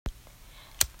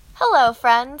Hello,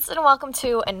 friends, and welcome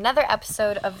to another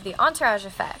episode of The Entourage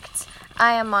Effect.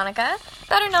 I am Monica,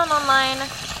 better known online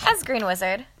as Green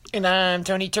Wizard. And I'm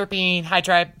Tony Terpene. Hi,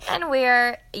 Tribe. And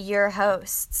we're your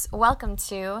hosts. Welcome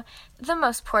to the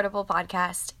most portable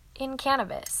podcast in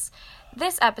cannabis.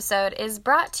 This episode is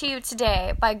brought to you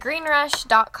today by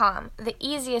greenrush.com, the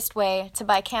easiest way to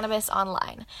buy cannabis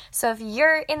online. So if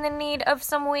you're in the need of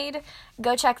some weed,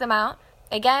 go check them out.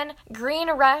 Again,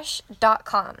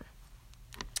 greenrush.com.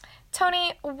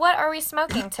 Tony, what are we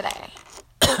smoking today?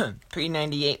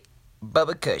 Pre-98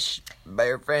 Bubba Kush by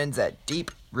our friends at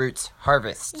Deep Roots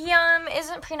Harvest. Yum.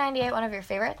 Isn't Pre-98 one of your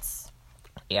favorites?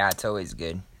 Yeah, it's always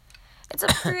good. It's a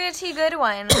pretty good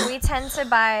one. We tend to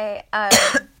buy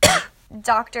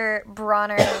Dr.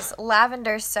 Bronner's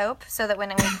lavender soap so that when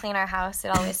we clean our house, it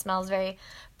always smells very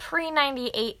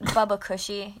Pre-98 Bubba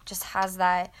Cushy. It just has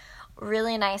that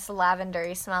really nice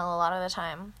lavendery smell a lot of the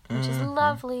time, which is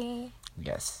lovely.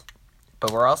 Yes.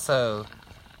 But we're also...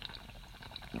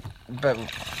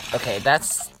 okay,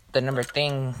 that's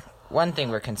the one thing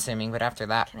we're consuming, but after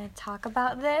that... Can I talk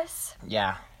about this?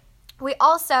 Yeah. We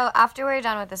also, after we're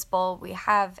done with this bowl, we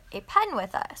have a pen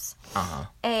with us.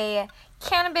 A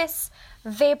cannabis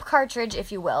vape cartridge,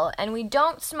 if you will. And we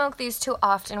don't smoke these too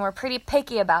often. We're pretty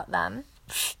picky about them.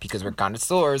 Because we're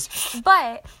connoisseurs.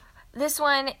 But this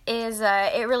one is,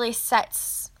 it really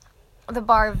sets the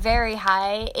bar very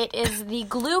high. It is the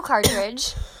glue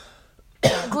cartridge,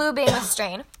 glue being a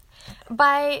strain,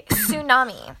 by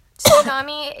Tsunami.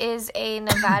 Tsunami is a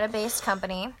Nevada-based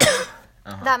company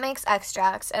that makes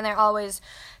extracts, and they're always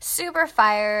super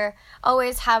fire,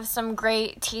 always have some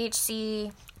great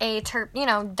THC,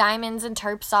 diamonds and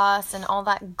terp sauce and all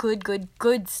that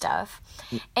good stuff.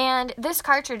 And this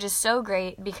cartridge is so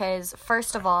great because,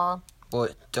 first of all... Well,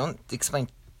 don't explain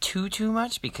too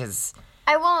much because...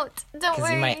 I won't. Don't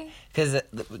worry.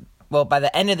 By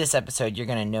the end of this episode, you're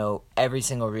going to know every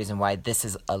single reason why this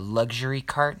is a luxury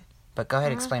cart. But go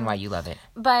ahead and explain why you love it.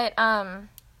 But,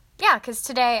 yeah, because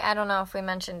today, I don't know if we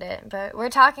mentioned it, but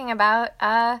we're talking about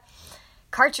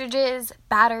cartridges,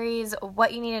 batteries,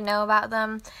 what you need to know about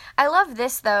them. I love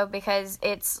this, though, because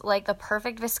it's like the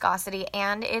perfect viscosity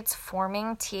and it's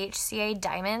forming THCA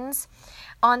diamonds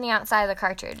on the outside of the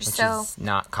cartridge. Which is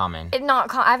not common.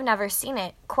 I've never seen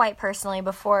it quite personally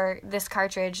before this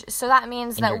cartridge. So that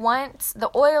means once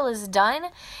the oil is done,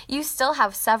 you still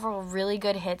have several really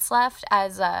good hits left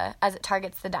as it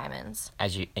targets the diamonds.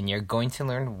 And you're going to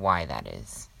learn why that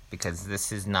is, because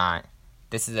this is a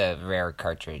rare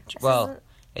cartridge.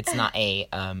 It's not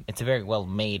it's a very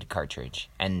well-made cartridge,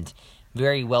 and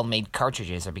very well-made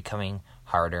cartridges are becoming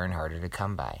harder and harder to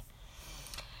come by.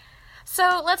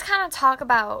 So let's kind of talk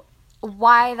about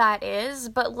why that is,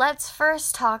 but let's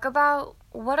first talk about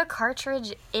what a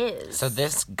cartridge is. So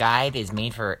this guide is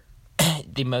made for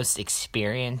the most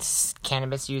experienced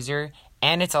cannabis user,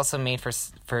 and it's also made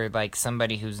for like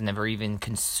somebody who's never even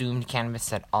consumed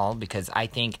cannabis at all, because I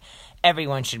think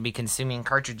everyone should be consuming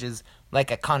cartridges like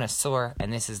a connoisseur,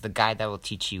 and this is the guide that will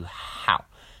teach you how.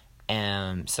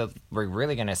 So we're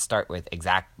really going to start with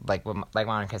like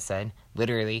Monica said,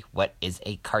 literally, what is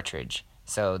a cartridge?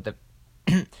 So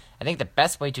I think the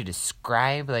best way to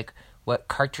describe like what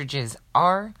cartridges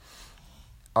are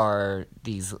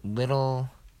these little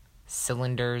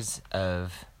cylinders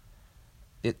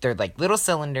they're like little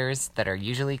cylinders that are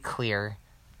usually clear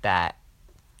that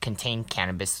contain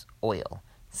cannabis oil.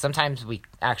 Sometimes we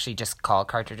actually just call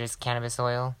cartridges cannabis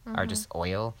oil or just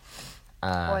oil.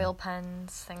 Oil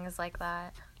pens, things like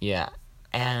that. Yeah,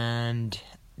 and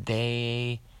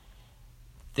it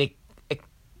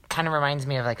kind of reminds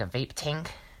me of like a vape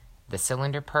tank, the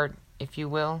cylinder part, if you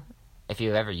will, if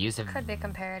you ever use it. Could be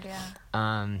compared,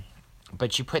 yeah.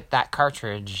 But you put that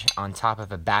cartridge on top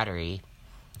of a battery,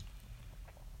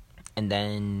 and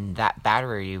then that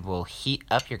battery will heat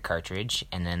up your cartridge,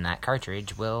 and then that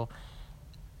cartridge will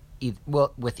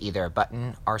with either a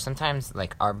button or sometimes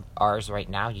like ours right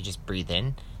now, you just breathe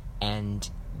in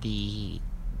and the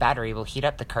battery will heat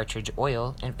up the cartridge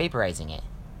oil and vaporizing it.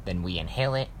 Then we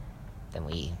inhale it, then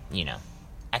we,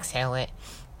 exhale it,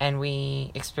 and we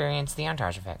experience the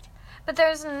entourage effect. But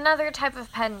there's another type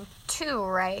of pen too,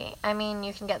 right? I mean,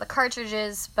 you can get the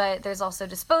cartridges, but there's also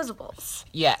disposables.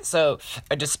 Yeah, so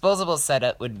a disposable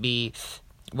setup would be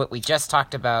what we just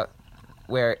talked about,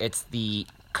 where it's the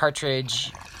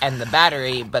cartridge and the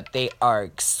battery, but they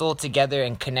are sold together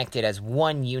and connected as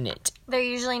one unit. They're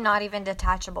usually not even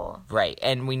detachable. Right,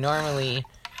 and we normally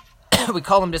we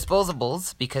call them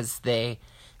disposables because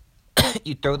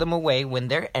you throw them away when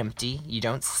they're empty. You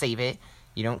don't save it,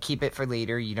 You don't keep it for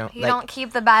later. You don't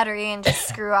keep the battery and just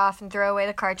screw off and throw away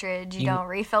the cartridge. You don't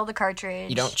refill the cartridge.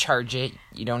 You don't charge it.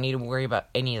 You don't need to worry about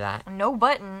any of that. No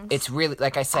buttons. It's really,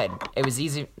 like I said, it was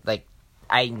easy. Like,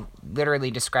 I literally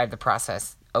described the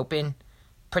process. Open,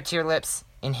 put to your lips,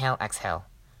 inhale, exhale.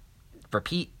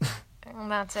 Repeat. And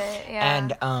that's it, yeah.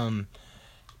 And,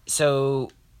 so,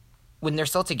 when they're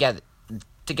still together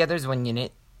as one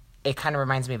unit, it kind of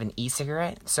reminds me of an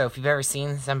e-cigarette. So, if you've ever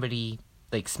seen somebody,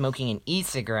 like, smoking an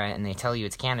e-cigarette and they tell you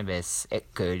it's cannabis,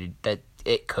 it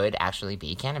could actually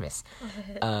be cannabis.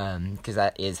 Because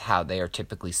that is how they are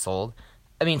typically sold.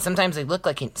 I mean, sometimes they look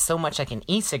like so much like an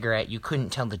e-cigarette, you couldn't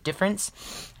tell the difference.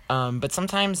 But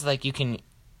sometimes, like, you can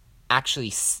actually,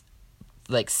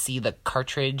 see the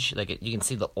cartridge. Like, you can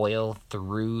see the oil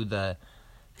through the...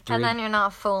 And then you're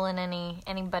not fooling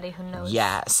anybody who knows.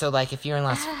 Yeah, so, like, if you're in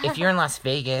Las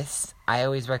Vegas, I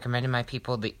always recommend to my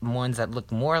people the ones that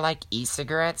look more like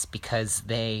e-cigarettes because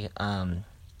they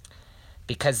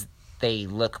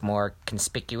look more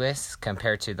conspicuous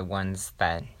compared to the ones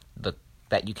that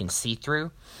you can see through.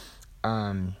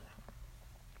 Oh man,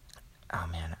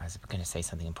 I was going to say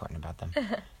something important about them.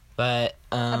 But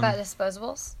about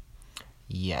disposables?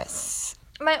 Yes.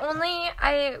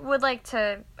 I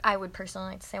would personally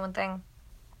like to say one thing.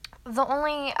 The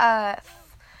only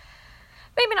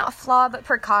maybe not flaw but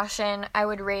precaution I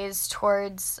would raise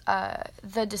towards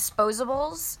the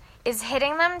disposables is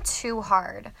hitting them too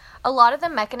hard. A lot of the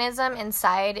mechanism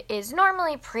inside is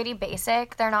normally pretty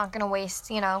basic. They're not going to waste,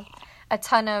 a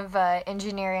ton of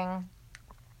engineering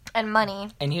and money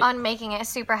on making it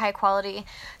super high quality.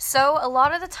 So a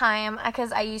lot of the time,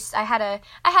 because I had a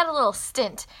little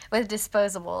stint with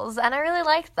disposables, and I really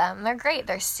liked them. They're great.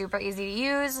 They're super easy to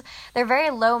use. They're very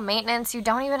low maintenance. You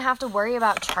don't even have to worry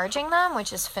about charging them,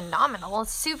 which is phenomenal.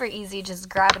 It's super easy, just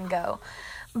grab and go.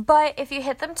 But if you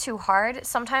hit them too hard,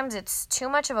 sometimes it's too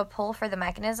much of a pull for the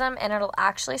mechanism, and it'll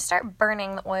actually start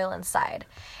burning the oil inside.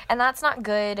 And that's not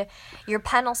good. Your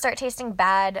pen will start tasting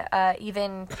bad,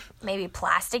 even maybe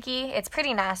plasticky. It's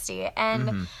pretty nasty.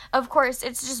 And, of course,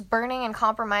 it's just burning and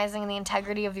compromising the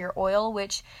integrity of your oil,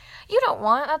 which you don't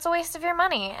want. That's a waste of your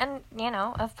money and,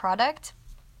 of product.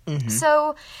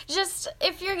 So, just,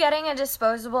 if you're getting a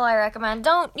disposable, I recommend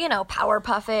don't, power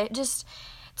puff it. Just...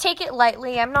 take it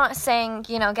lightly. I'm not saying,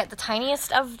 get the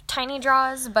tiniest of tiny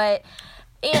draws, but,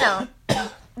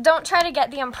 don't try to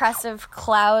get the impressive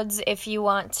clouds if you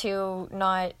want to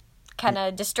not kind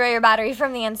of destroy your battery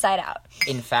from the inside out.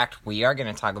 In fact, we are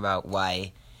going to talk about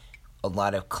why a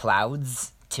lot of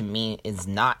clouds, to me, is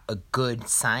not a good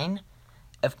sign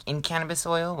in cannabis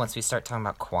oil once we start talking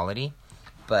about quality.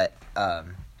 But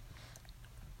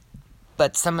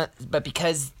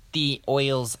because the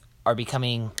oils are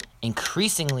becoming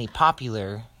increasingly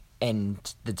popular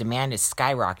and the demand is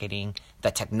skyrocketing, the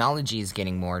technology is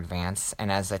getting more advanced,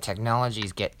 and as the technology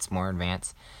gets more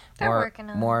advanced,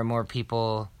 more and more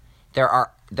people, there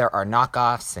are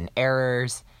knockoffs and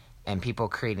errors and people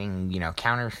creating,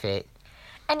 counterfeit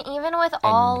and even with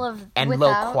all of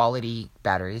low quality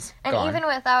batteries. And even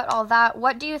without all that,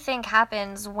 what do you think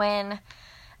happens when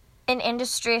an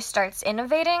industry starts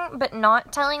innovating but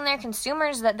not telling their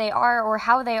consumers that they are or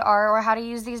how to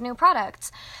use these new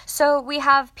products? So we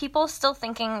have people still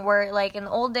thinking we're like in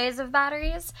the old days of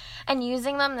batteries and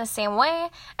using them the same way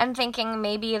and thinking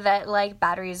maybe that like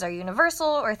batteries are universal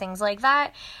or things like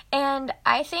that. And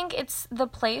I think it's the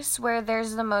place where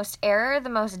there's the most error, the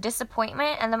most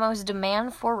disappointment, and the most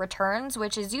demand for returns,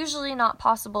 which is usually not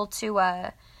possible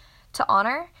to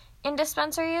honor in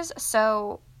dispensaries.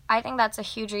 So I think that's a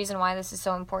huge reason why this is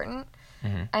so important.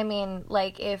 I mean,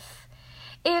 like, if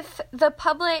the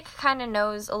public kind of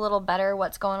knows a little better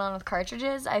what's going on with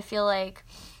cartridges, I feel like,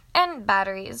 and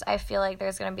batteries, I feel like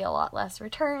there's going to be a lot less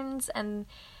returns and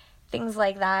things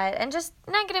like that, and just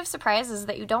negative surprises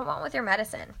that you don't want with your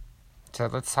medicine. So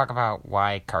let's talk about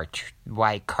why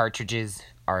cartridges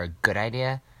are a good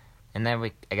idea, and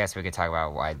then I guess we could talk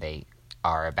about why they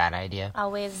are a bad idea.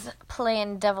 Always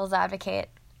playing devil's advocate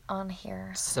on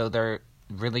here. So they're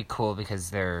really cool because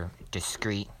they're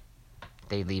discreet.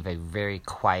 They leave a very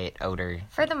quiet odor.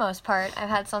 For the most part. I've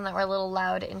had some that were a little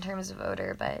loud in terms of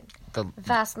odor, but the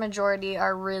vast majority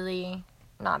are really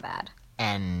not bad.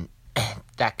 And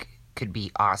that could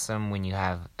be awesome when you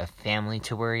have a family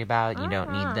to worry about. You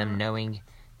don't need them knowing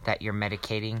that you're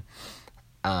medicating.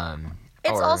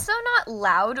 It's also not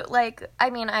loud. Like,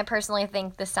 I mean, I personally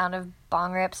think the sound of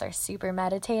bong rips are super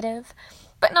meditative.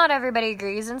 But not everybody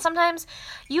agrees, and sometimes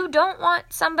you don't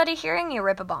want somebody hearing you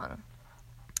rip a bong.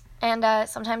 And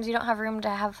sometimes you don't have room to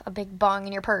have a big bong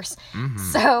in your purse.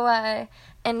 So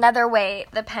another way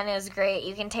the pen is great,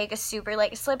 you can take a super,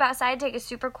 slip outside, take a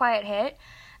super quiet hit.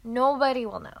 Nobody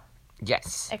will know.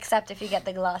 Yes. Except if you get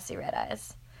the glossy red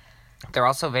eyes. They're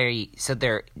also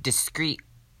they're discreet,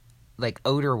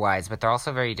 odor-wise, but they're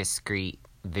also very discreet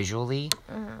visually.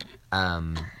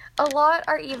 A lot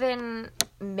are even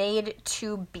made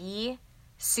to be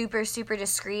super, super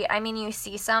discreet. I mean, you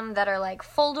see some that are,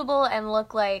 foldable and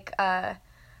look like a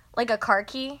car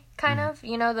key, kind of.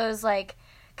 You know, those,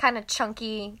 kind of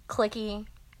chunky, clicky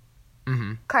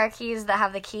car keys that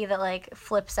have the key that,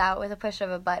 flips out with a push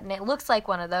of a button. It looks like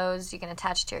one of those. You can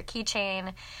attach to your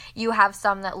keychain. You have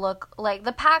some that look like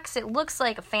the packs. It looks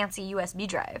like a fancy USB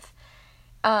drive.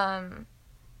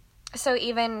 So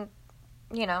even,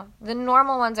 the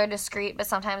normal ones are discreet, but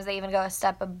sometimes they even go a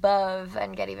step above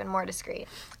and get even more discreet.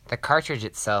 The cartridge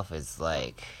itself is,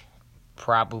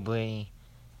 probably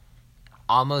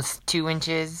almost 2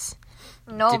 inches.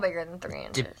 No bigger than 3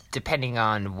 inches. Depending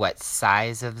on what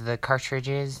size of the cartridge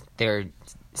is. They're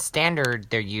standard,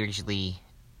 they're usually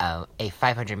a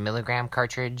 500 milligram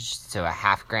cartridge, so a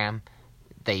half gram.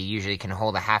 They usually can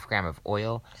hold a half gram of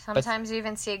oil. Sometimes you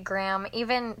even see a gram,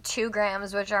 even 2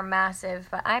 grams, which are massive,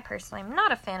 but I personally am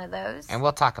not a fan of those. And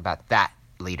we'll talk about that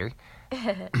later.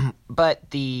 But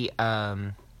the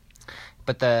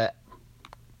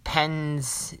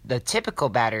pens, the typical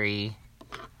battery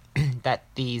that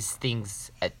these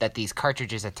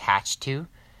cartridges attach to,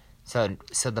 so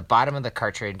the bottom of the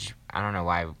cartridge, I don't know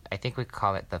why, I think we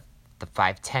call it the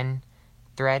 510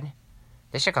 thread.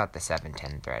 They should call it the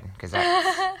 710 thread,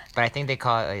 but I think they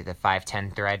call it the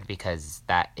 510 thread because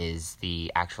that is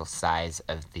the actual size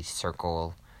of the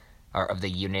circle or of the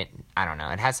unit. I don't know.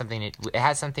 It has something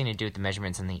to do with the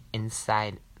measurements on the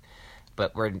inside,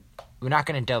 but we're not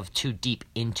going to delve too deep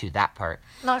into that part.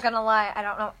 Not going to lie, I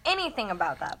don't know anything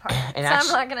about that part, I'm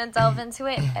not going to delve into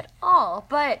it at all,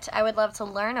 but I would love to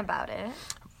learn about it.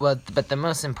 Well, but the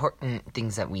most important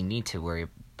things that we need to worry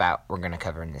about, we're going to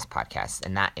cover in this podcast,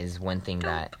 and that is one thing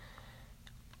that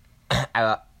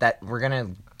that we're going to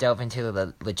delve into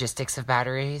the logistics of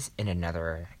batteries in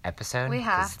another episode. We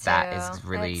have to. That is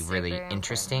really, really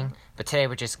interesting. Important. But today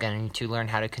we're just going to learn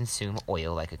how to consume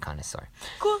oil like a connoisseur.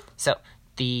 Cool. So,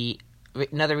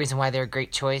 another reason why they're a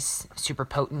great choice, super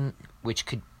potent, which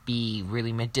could be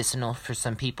really medicinal for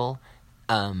some people.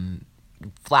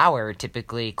 Flower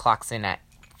typically clocks in at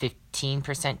 15%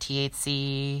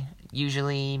 THC,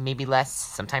 usually, maybe less,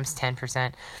 sometimes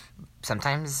 10%,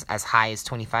 sometimes as high as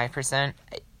 25%.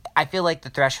 I feel like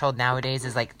the threshold nowadays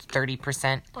is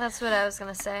 30%. That's what I was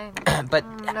going to say. But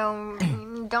no,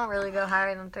 don't really go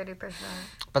higher than 30%.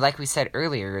 But like we said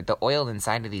earlier, the oil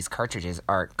inside of these cartridges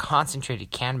are concentrated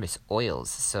cannabis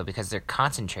oils. So because they're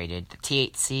concentrated, the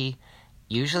THC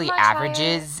usually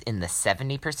averages in the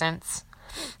 70%,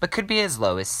 but could be as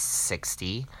low as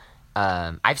 60%.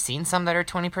 I've seen some that are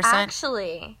 20%.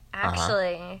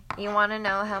 Actually, you want to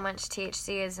know how much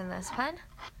THC is in this pen?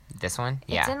 This one?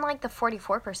 Yeah. It's in the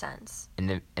 44%.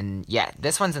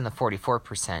 This one's in the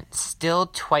 44%. Still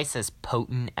twice as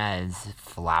potent as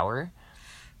flower.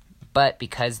 But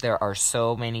because there are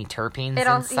so many terpenes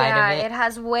inside of it. It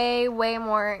has way, way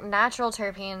more natural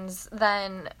terpenes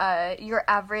than your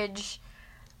average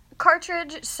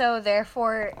cartridge, so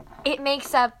therefore it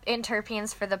makes up in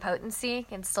terpenes for the potency.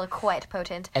 It's still quite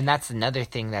potent. And that's another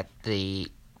thing that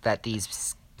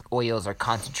these oils are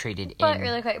concentrated but in.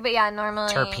 Really quick, but yeah,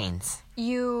 normally terpenes.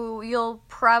 You'll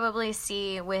probably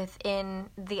see within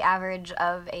the average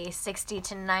of a 60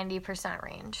 to 90%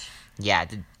 range. Yeah,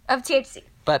 of THC.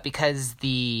 But because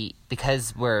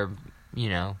we're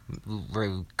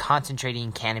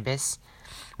concentrating cannabis,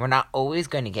 we're not always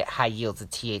going to get high yields of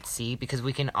THC because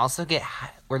we can also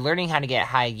we're learning how to get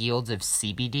high yields of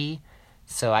CBD.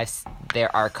 So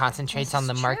there are concentrates on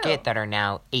the market that are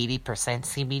now 80%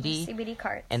 CBD. CBD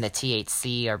carts. And the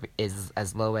THC is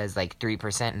as low as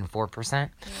 3% and 4%.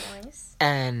 Nice.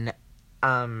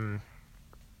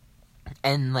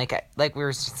 And like we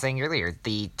were saying earlier,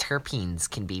 the terpenes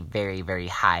can be very, very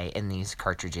high in these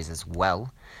cartridges as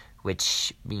well,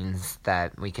 which means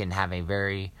that we can have a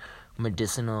very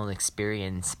medicinal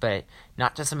experience, but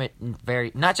not just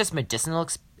medicinal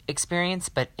experience,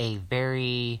 but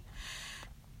an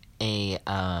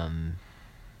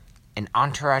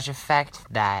entourage effect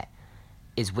that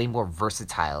is way more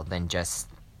versatile than just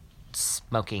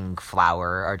smoking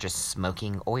flower or just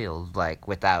smoking oil,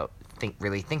 without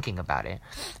really thinking about it.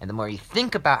 And the more you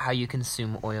think about how you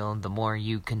consume oil, the more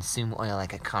you consume oil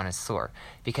like a connoisseur.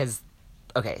 Because,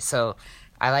 so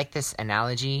I like this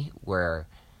analogy where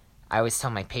I always tell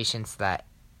my patients that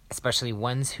especially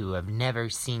ones who have never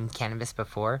seen cannabis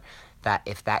before, that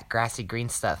if that grassy green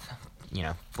stuff,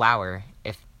 flower,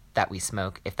 that we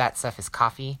smoke, if that stuff is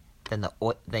coffee,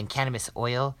 then cannabis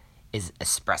oil is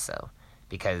espresso,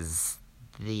 because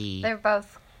they're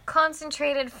both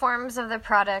concentrated forms of the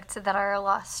product that are a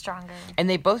lot stronger. And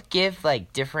they both give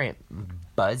like different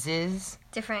buzzes.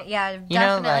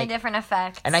 Definitely different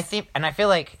effects. And I feel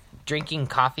like drinking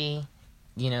coffee,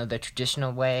 the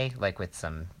traditional way, like with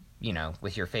some,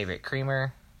 with your favorite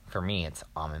creamer. For me, it's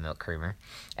almond milk creamer,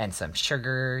 and some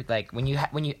sugar. Like when you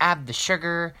add the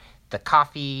sugar, the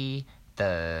coffee,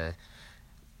 the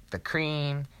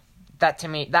cream,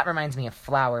 that reminds me of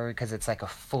flour, because it's like a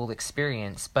full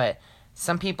experience. But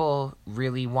some people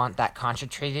really want that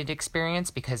concentrated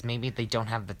experience because maybe they don't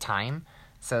have the time,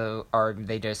 or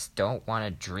they just don't want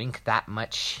to drink that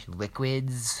much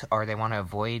liquids, or they want to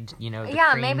avoid, the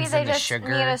creams maybe they and the just sugar.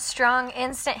 Need a strong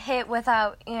instant hit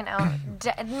without,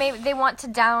 maybe they want to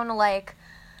down like,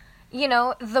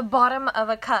 the bottom of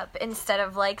a cup instead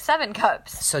of like 7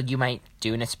 cups. So you might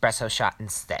do an espresso shot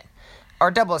instead. Or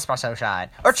double espresso shot.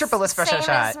 Or triple espresso shot.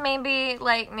 As maybe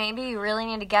you really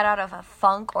need to get out of a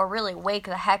funk, or really wake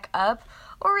the heck up,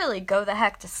 or really go the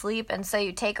heck to sleep, and so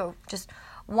you take just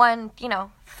one,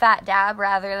 fat dab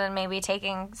rather than maybe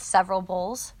taking several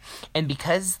bowls. And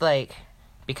because an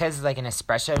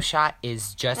espresso shot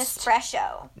is just...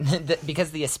 Espresso. Because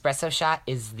the espresso shot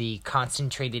is the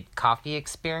concentrated coffee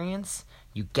experience,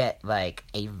 you get like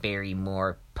a very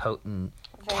more potent...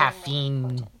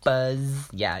 caffeine buzz.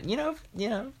 Yeah,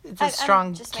 it's a strong...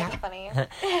 I'm just making fun of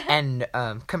you. And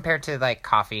compared to like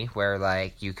coffee, where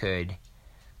like you could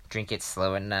drink it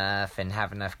slow enough and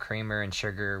have enough creamer and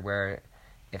sugar, where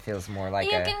it feels more like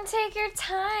you can take your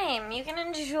time. You can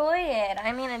enjoy it.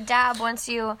 I mean, a dab, once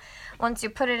you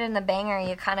put it in the banger,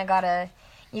 you kind of gotta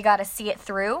see it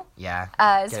through. Yeah.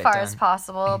 As far as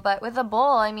possible. But with a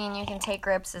bowl, I mean, you can take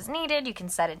grips as needed. You can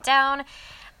set it down.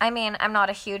 I mean, I'm not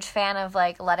a huge fan of,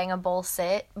 like, letting a bowl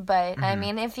sit, but, I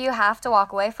mean, if you have to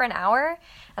walk away for an hour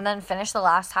and then finish the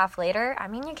last half later, I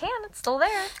mean, you can. It's still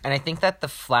there. And I think that the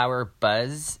flower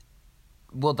buzz,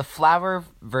 the flower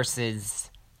versus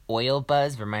oil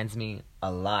buzz reminds me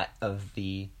a lot of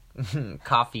the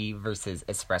coffee versus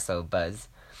espresso buzz.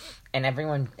 And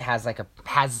everyone has an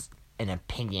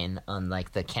opinion on,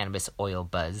 like, the cannabis oil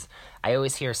buzz. I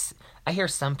hear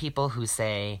some people who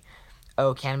say...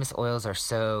 oh, cannabis oils are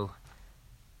so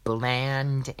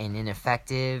bland and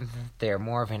ineffective. They're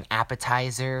more of an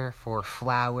appetizer for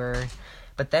flower.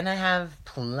 But then I have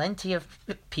plenty of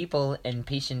people and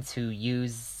patients who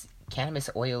use cannabis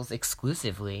oils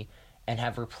exclusively and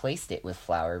have replaced it with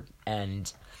flower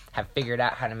and have figured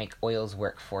out how to make oils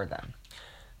work for them.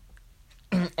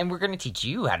 And we're going to teach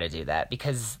you how to do that,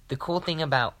 because the cool thing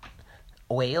about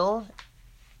oil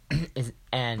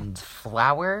and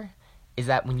flower is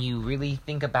that when you really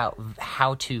think about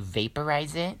how to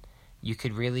vaporize it, you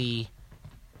could really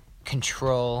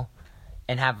control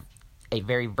and have a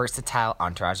very versatile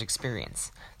entourage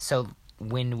experience. So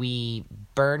when we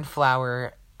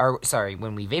vaporize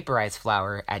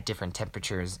flour at different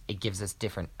temperatures, it gives us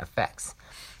different effects.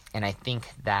 And I think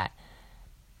that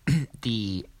I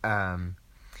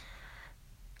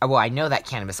know that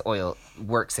cannabis oil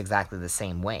works exactly the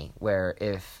same way, where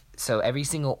every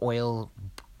single oil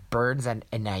burns at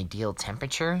an ideal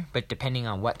temperature, but depending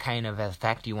on what kind of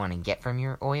effect you want to get from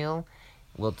your oil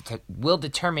will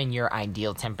determine your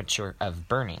ideal temperature of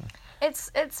burning.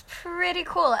 It's pretty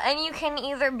cool, and you can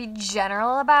either be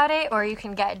general about it, or you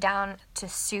can get down to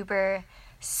super,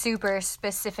 super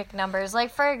specific numbers.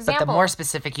 Like, for example... But the more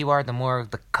specific you are, the more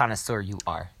the connoisseur you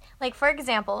are. Like, for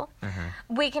example,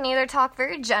 we can either talk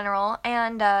very general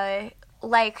and, to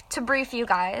brief you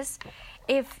guys...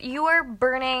 If you are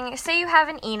burning, say you have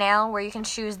an e-nail where you can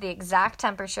choose the exact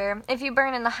temperature. If you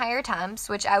burn in the higher temps,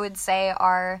 which I would say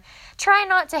are, try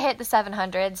not to hit the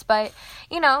 700s, but,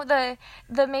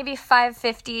 the maybe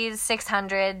 550s,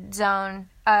 600 zone,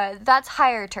 that's that's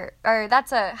higher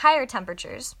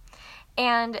temperatures.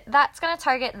 And that's going to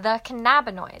target the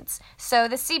cannabinoids. So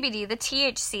the CBD, the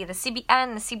THC, the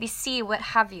CBN, the CBC, what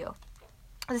have you.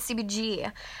 The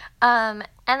CBG. And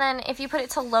then if you put it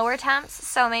to lower temps,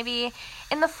 so maybe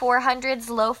in the 400s,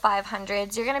 low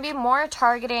 500s, you're going to be more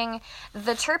targeting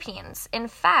the terpenes. In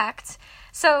fact,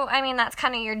 that's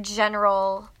kind of your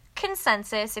general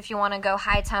consensus. If you want to go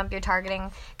high temp, you're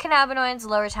targeting cannabinoids.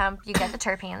 Lower temp, you get the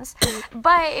terpenes.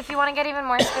 But if you want to get even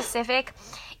more specific,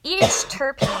 Each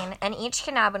terpene and each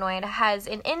cannabinoid has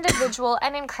an individual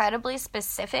and incredibly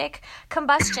specific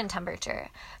combustion temperature.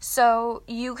 So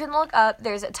you can look up,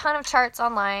 there's a ton of charts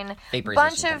online.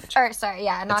 Vaporization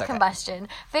not combustion.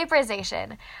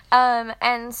 Vaporization.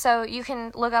 And so you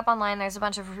can look up online, there's a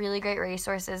bunch of really great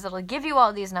resources that'll give you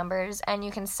all these numbers, and you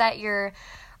can set your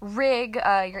rig,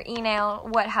 your e-nail,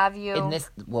 what have you. In this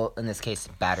case,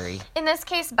 battery. In this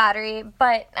case, battery,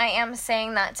 but I am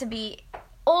saying that to be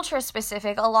ultra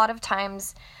specific. A lot of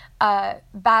times,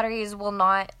 batteries will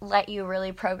not let you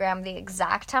really program the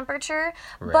exact temperature,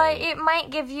 Right. but it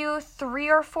might give you 3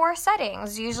 or 4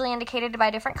 settings, usually indicated by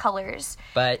different colors.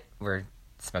 But we're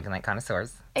smoking like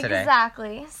connoisseurs today.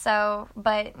 Exactly. So,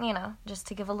 but, just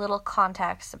to give a little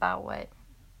context about what...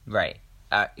 Right.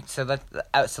 So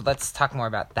let's talk more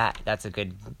about that. That's a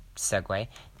good segue.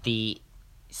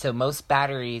 So most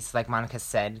batteries, like Monica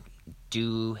said,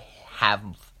 do have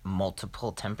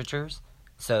multiple temperatures.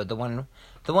 So the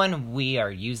one we are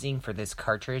using for this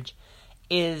cartridge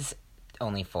is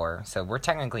only 4. So we're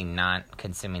technically not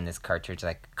consuming this cartridge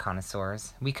like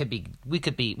connoisseurs. We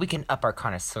can up our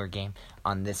connoisseur game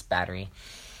on this battery.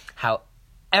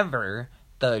 However,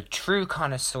 the true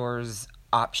connoisseurs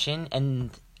option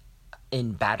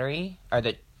in battery, or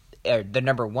the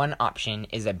number 1 option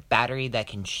is a battery that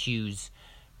can choose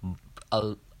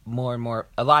a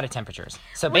lot of temperatures.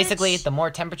 So basically, the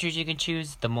more temperatures you can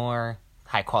choose, the more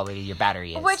high quality your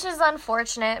battery is. Which is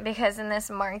unfortunate, because in this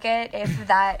market, if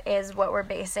that is what we're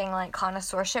basing like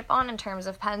connoisseurship on in terms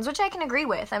of pens, which I can agree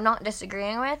with, I'm not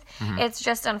disagreeing with, it's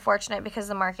just unfortunate because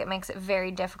the market makes it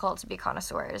very difficult to be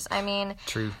connoisseurs. I mean...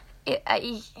 True.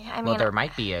 Well, there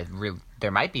might be a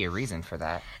reason for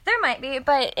that. There might be,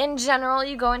 but in general,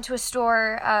 you go into a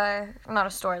store, not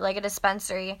a store, like a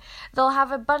dispensary, they'll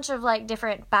have a bunch of like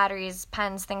different batteries,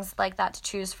 pens, things like that to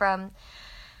choose from.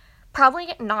 Probably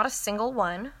not a single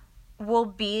one will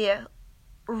be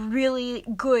really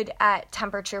good at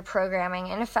temperature programming.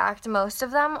 In fact, most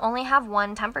of them only have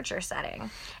 1 temperature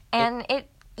setting, and it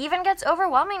even gets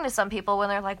overwhelming to some people when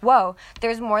they're like, whoa,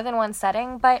 there's more than 1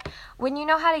 setting. But when you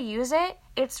know how to use it,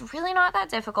 it's really not that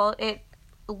difficult. It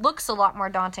looks a lot more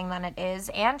daunting than it is,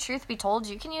 and truth be told,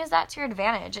 you can use that to your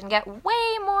advantage and get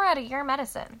way more out of your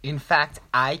medicine. In fact,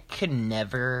 I could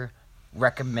never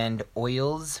recommend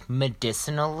oils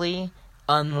medicinally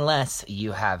unless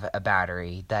you have a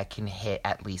battery that can hit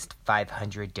at least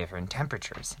 500 different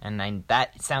temperatures. And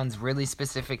that sounds really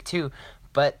specific too,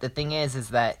 but the thing is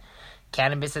that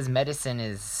cannabis as medicine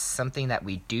is something that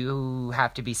we do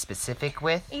have to be specific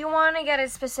with. You want to get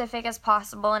as specific as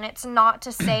possible, and it's not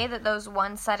to say that those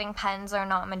 1-setting pens are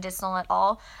not medicinal at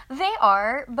all. They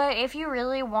are, but if you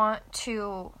really want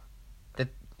to...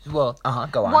 go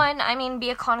on. 1, be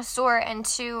a connoisseur, and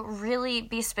 2, really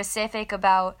be specific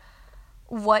about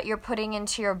what you're putting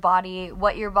into your body,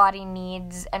 what your body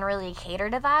needs, and really cater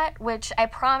to that, which I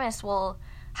promise will...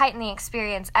 heighten the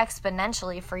experience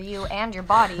exponentially for you and your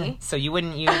body. So you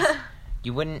wouldn't use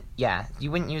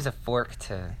a fork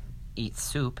to eat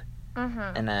soup.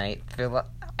 Mm-hmm. And I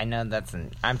know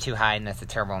I'm too high, and that's a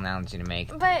terrible analogy to make.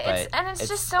 But it's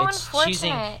just so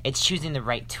unfortunate. It's choosing the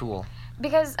right tool.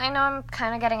 Because I know I'm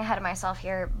kind of getting ahead of myself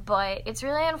here, but it's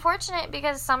really unfortunate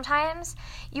because sometimes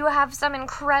you have some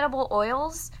incredible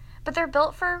oils, but they're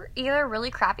built for either really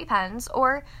crappy pens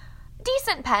or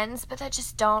decent pens, but that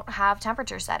just don't have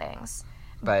temperature settings.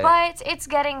 But it's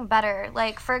getting better.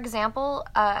 Like, for example,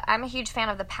 I'm a huge fan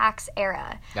of the PAX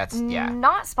Era. That's,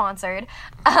 not sponsored,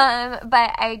 but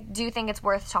I do think it's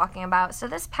worth talking about. So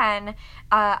this pen,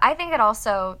 I think it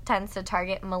also tends to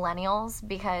target millennials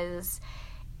because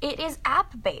it is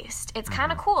app-based. It's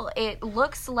kind of cool. It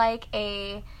looks like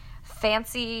a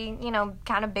fancy,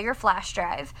 kind of bigger flash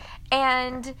drive.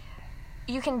 And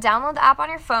you can download the app on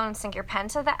your phone, sync your pen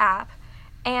to the app,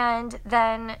 and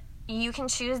then you can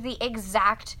choose the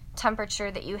exact temperature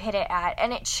that you hit it at,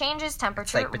 and it changes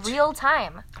temperature real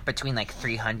time. Between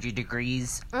 300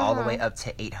 degrees all the way up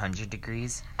to 800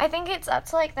 degrees. I think it's up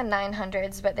to the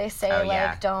 900s, but they say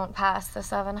don't pass the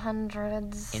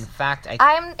 700s. In fact,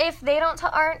 if they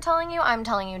aren't telling you, I'm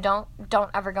telling you, don't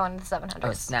ever go into the 700s.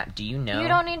 Oh snap! Do you know? You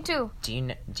don't need to.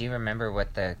 Do you remember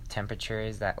what the temperature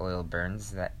is that oil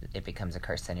burns that it becomes a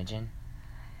carcinogen?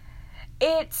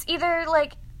 It's either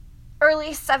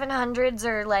early 700s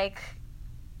or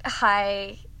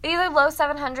either low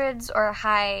 700s or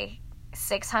high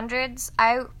 600s.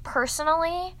 I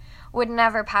personally would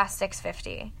never pass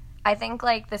 650. I think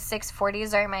the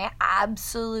 640s are my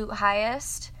absolute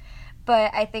highest,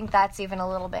 but I think that's even a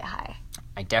little bit high.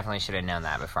 I definitely should have known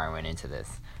that before I went into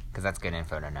this, because that's good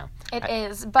info to know. It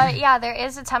is, but yeah, there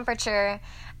is a temperature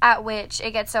at which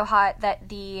it gets so hot that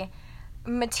the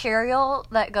material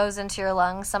that goes into your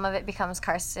lungs, some of it becomes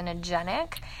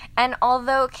carcinogenic. And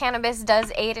although cannabis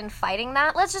does aid in fighting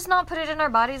that, let's just not put it in our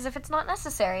bodies if it's not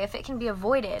necessary, if it can be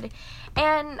avoided.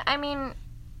 And, I mean,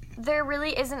 there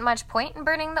really isn't much point in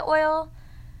burning the oil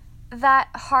that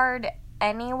hard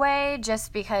anyway,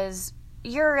 just because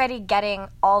you're already getting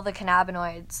all the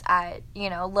cannabinoids at,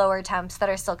 lower temps that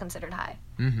are still considered high.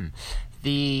 Mm-hmm.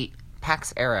 The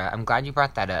PAX era, I'm glad you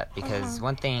brought that up, because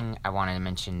one thing I wanted to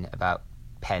mention about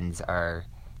pens are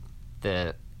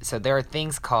so there are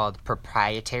things called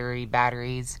proprietary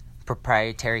batteries,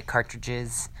 proprietary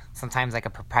cartridges, sometimes like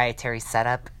a proprietary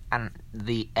setup.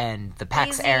 The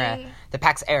PAX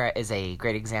era is a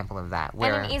great example of that.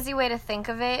 Where, and an easy way to think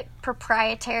of it,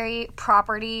 proprietary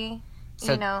property, it's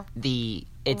a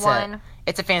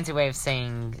fancy way of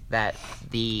saying that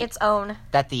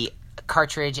that the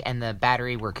cartridge and the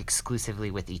battery work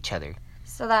exclusively with each other.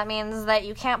 So that means that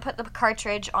you can't put the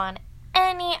cartridge on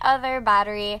any other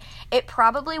battery. It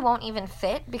probably won't even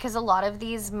fit, because a lot of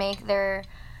these make their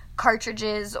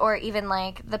cartridges, or even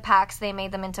like the packs, they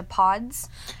made them into pods.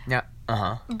 Yeah.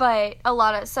 But a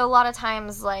lot of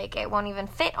times, like, it won't even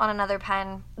fit on another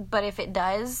pen, but if it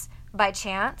does by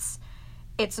chance,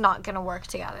 it's not going to work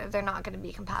together. They're not going to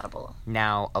be compatible.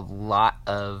 Now, a lot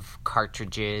of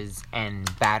cartridges and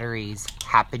batteries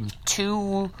happen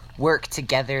to work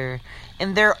together,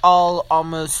 and they're all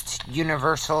almost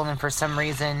universal, and for some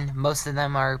reason, most of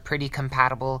them are pretty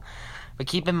compatible. But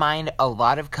keep in mind, a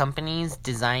lot of companies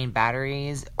design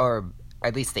batteries, or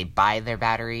at least they buy their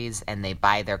batteries, and they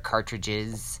buy their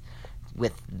cartridges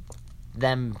with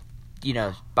them,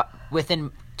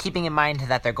 within keeping in mind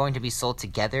that they're going to be sold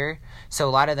together. So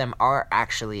a lot of them are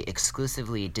actually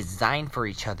exclusively designed for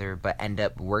each other, but end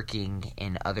up working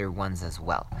in other ones as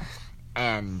well.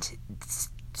 And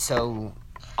so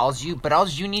all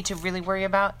you need to really worry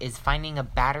about is finding a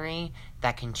battery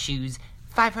that can choose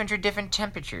 500 different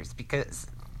temperatures, because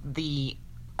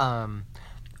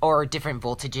or different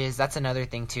voltages. That's another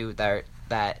thing too that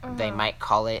they might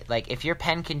call it. Like, if your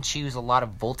pen can choose a lot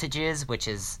of voltages, which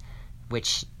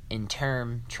in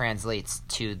turn translates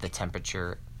to the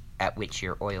temperature at which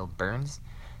your oil burns,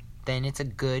 then it's a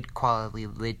good quality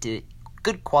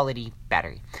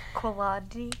battery.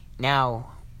 Quality. Now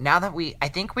that I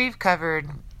think we've covered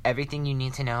everything you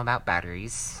need to know about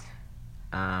batteries.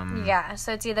 Yeah,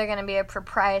 so it's either going to be a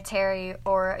proprietary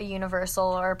or a universal,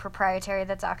 or a proprietary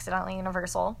that's accidentally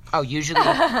universal. Oh,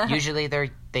 usually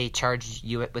they charge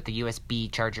you with the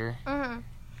USB charger. Mm-hmm.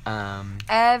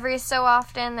 Every so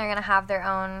often, they're going to have their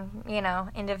own,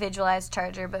 individualized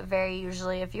charger, but very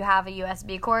usually, if you have a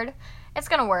USB cord, it's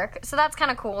going to work. So that's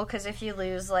kind of cool, because if you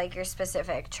lose, like, your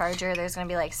specific charger, there's going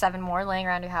to be, like, 7 more laying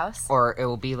around your house. Or it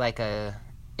will be like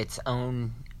its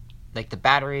own, like, the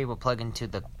battery will plug into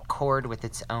the cord with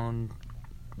its own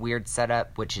weird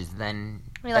setup, which is then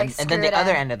and then the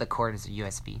other end of the cord is a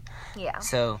USB. Yeah.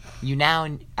 So you now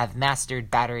have mastered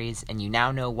batteries, and you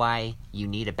now know why you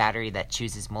need a battery that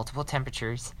chooses multiple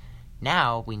temperatures.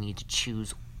 Now we need to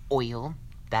choose oil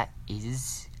that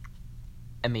is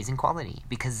amazing quality,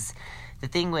 because the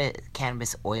thing with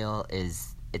cannabis oil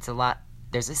is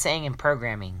there's a saying in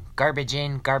programming, garbage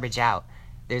in, garbage out.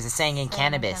 There's a saying in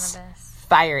cannabis,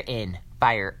 fire in,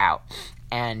 fire out.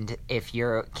 And if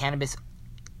your cannabis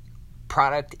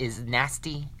product is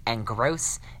nasty and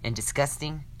gross and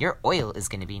disgusting, your oil is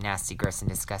going to be nasty, gross, and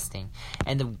disgusting.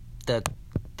 And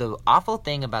the awful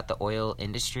thing about the oil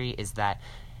industry is that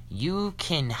you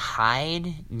can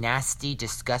hide nasty,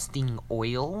 disgusting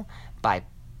oil by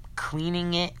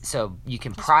cleaning it, so you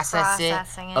can process it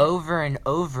over and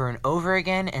over and over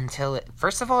again until it,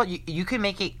 first of all, you can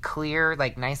make it clear,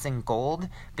 like nice and gold,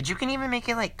 but you can even make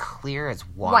it like clear as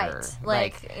water.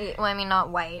 White. Not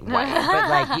white. White, but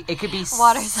like it could be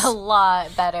water's a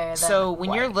lot better than so when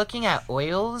white. You're looking at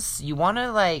oils, you want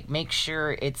to like make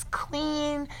sure it's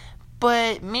clean,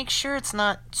 but make sure it's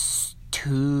not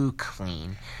too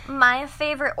clean. My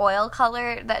favorite oil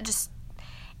color that just,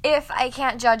 if I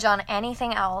can't judge on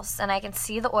anything else and I can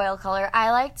see the oil color, I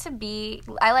like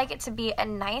it to be a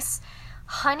nice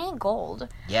honey gold.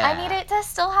 Yeah. I need it to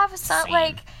still have some, Same.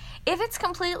 like, if it's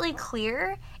completely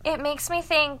clear, it makes me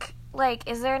think, like,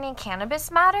 is there any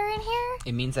cannabis matter in here?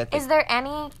 It means that is there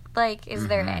any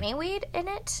weed in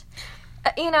it?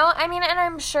 And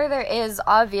I'm sure there is,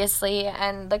 obviously,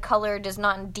 and the color does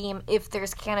not deem if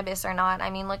there's cannabis or not. I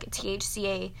mean, look at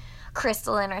THCA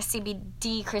crystalline or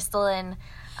CBD crystalline.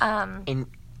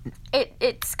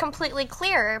 It's completely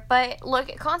clear, but look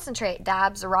at concentrate,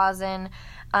 dabs, rosin,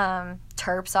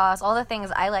 terp sauce, all the things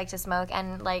I like to smoke,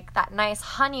 and like that nice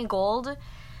honey gold.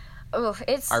 Oof,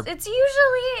 it's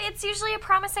usually a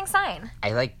promising sign.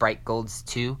 I like bright golds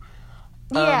too.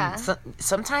 Yeah.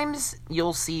 Sometimes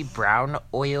you'll see brown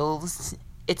oils.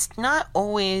 It's not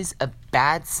always a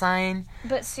bad sign.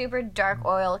 But super dark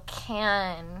oil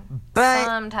can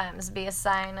sometimes be a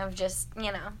sign of just,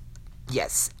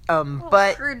 Yes.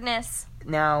 But crudeness.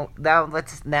 Now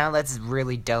let's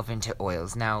really delve into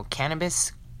oils. Now,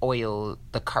 cannabis oil,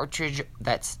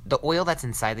 the oil that's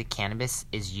inside the cannabis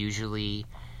is usually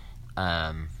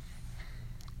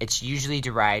it's usually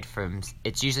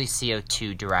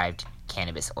CO2 derived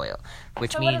cannabis oil,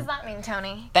 which what does that mean,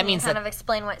 Tony? That means kind of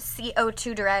explain what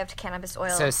CO2 derived cannabis oil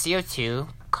So is. CO2,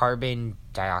 carbon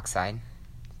dioxide.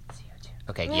 CO2.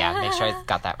 Okay, yeah, make sure I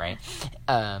got that right.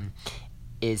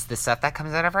 Is the stuff that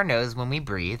comes out of our nose when we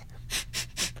breathe,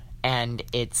 and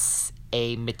it's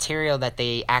a material that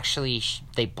they actually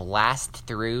they blast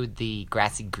through the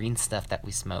grassy green stuff that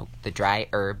we smoke, the dry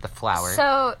herb, the flower.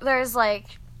 So there's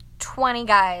 20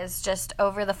 guys just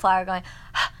over the flower going.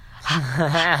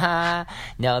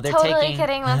 No, they're totally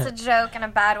kidding. That's a joke and a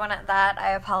bad one at that.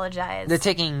 I apologize. They're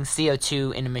taking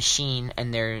CO2 in a machine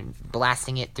and they're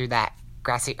blasting it through that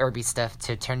grassy herby stuff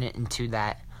to turn it into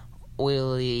that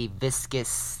oily,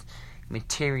 viscous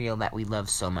material that we love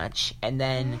so much. And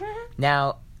then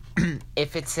now,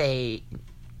 if it's a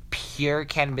pure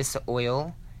cannabis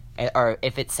oil, or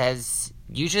if it says,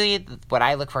 usually what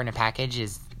I look for in a package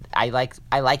is I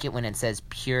like it when it says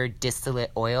pure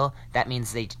distillate oil. That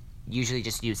means they usually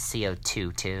just use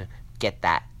CO2 to get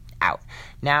that out.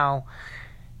 Now,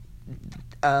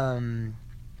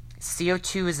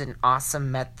 CO2 is an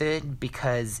awesome method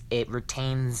because it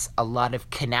retains a lot of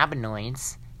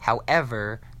cannabinoids.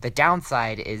 However, the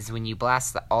downside is when you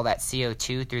blast all that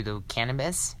CO2 through the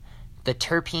cannabis, the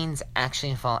terpenes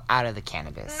actually fall out of the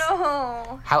cannabis.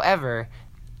 No. However,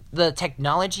 the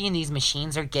technology in these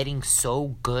machines are getting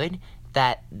so good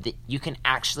that you can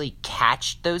actually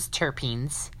catch those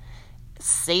terpenes,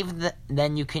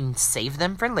 then you can save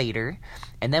them for later,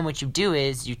 and then what you do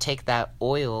is you take that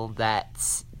oil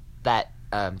that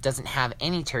doesn't have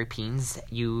any terpenes,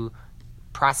 you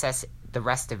process the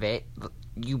rest of it.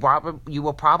 You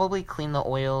will probably clean the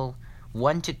oil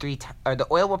 1 to 3 times, or the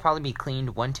oil will probably be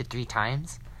cleaned 1 to 3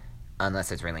 times,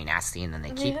 unless it's really nasty and then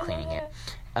they keep cleaning it.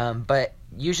 But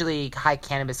usually high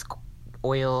cannabis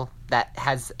oil that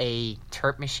has a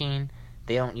terp machine,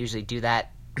 they don't usually do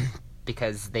that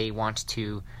because they want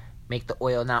to make the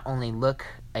oil not only look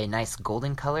a nice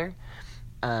golden color,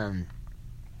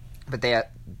 but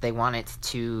they want it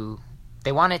to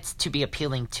be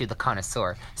appealing to the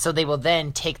connoisseur. So they will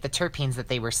then take the terpenes that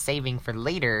they were saving for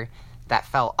later that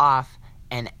fell off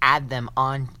and add them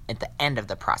on at the end of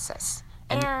the process.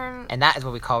 And that is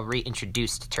what we call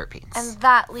reintroduced terpenes. And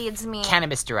that leads me...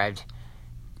 Cannabis-derived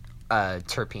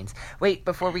terpenes. Wait,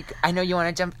 before we... I know you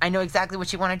want to jump... I know exactly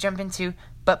what you want to jump into,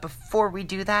 but before we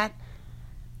do that,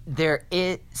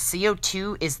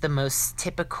 CO2 is the most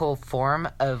typical form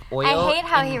of oil. I hate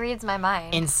how he reads my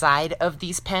mind. Inside of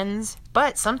these pens,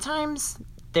 but sometimes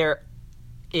there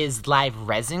is live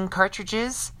resin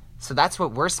cartridges, so that's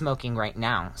what we're smoking right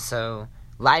now. So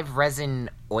live resin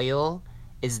oil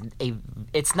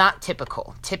it's not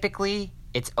typical. Typically,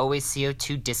 it's always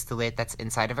CO2 distillate that's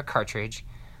inside of a cartridge,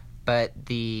 but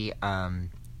the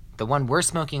one we're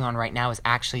smoking on right now is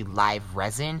actually live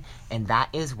resin, and that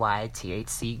is why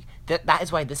that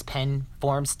is why this pen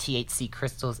forms THC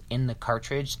crystals in the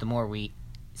cartridge the more we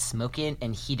smoke it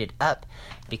and heat it up,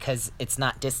 because it's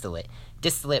not distillate.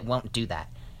 Distillate won't do that.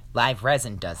 Live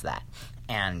resin does that.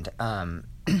 And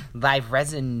live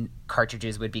resin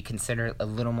cartridges would be considered a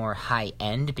little more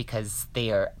high-end because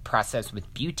they are processed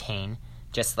with butane,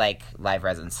 just like live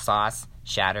resin sauce,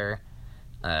 shatter,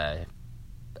 butter,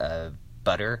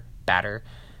 batter,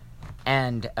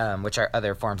 and which are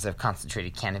other forms of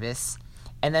concentrated cannabis.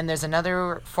 And then there's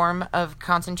another form of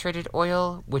concentrated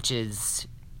oil, which is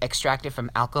extracted from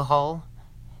alcohol.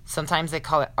 Sometimes they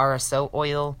call it RSO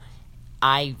oil.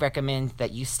 I recommend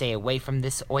that you stay away from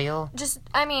this oil.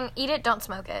 Eat it, don't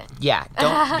smoke it. Yeah,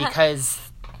 don't, because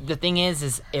the thing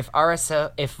is if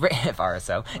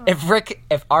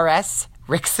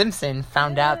Rick Simpson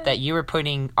found out that you were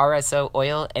putting RSO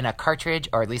oil in a cartridge,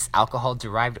 or at least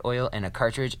alcohol-derived oil in a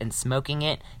cartridge, and smoking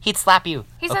it, he'd slap you.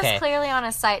 He says clearly on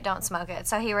his site, don't smoke it,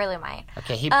 so he really might.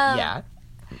 Okay, yeah.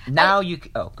 Now go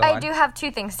on. I do have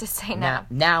 2 things to say now.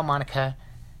 Now, Monica,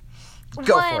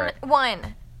 go for it.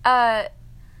 One,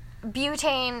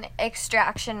 butane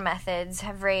extraction methods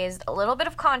have raised a little bit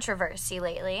of controversy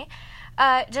lately,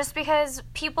 just because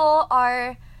people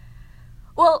are...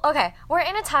 Well, okay, we're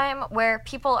in a time where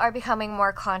people are becoming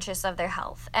more conscious of their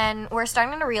health, and we're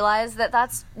starting to realize that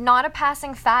that's not a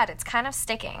passing fad. It's kind of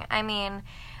sticking. I mean,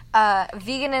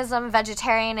 veganism,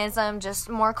 vegetarianism, just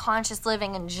more conscious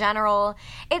living in general,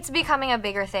 it's becoming a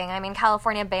bigger thing. I mean,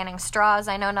 California banning straws,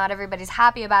 I know not everybody's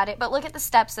happy about it, but look at the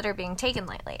steps that are being taken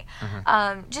lately,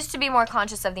 just to be more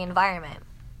conscious of the environment.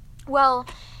 Well,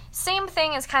 same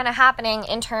thing is kind of happening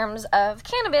in terms of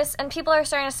cannabis, and people are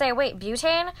starting to say, wait,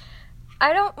 butane?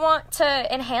 I don't want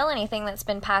to inhale anything that's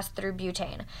been passed through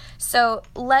butane. So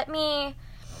I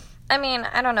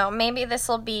don't know, maybe this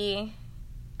will be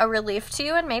a relief to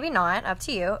you and maybe not, up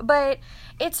to you, but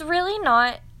it's really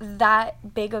not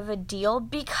that big of a deal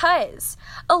because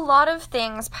a lot of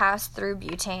things pass through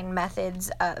butane methods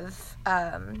of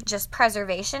just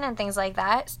preservation and things like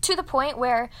that, to the point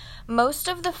where most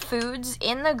of the foods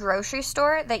in the grocery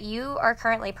store that you are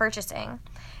currently purchasing,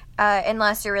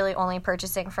 unless you're really only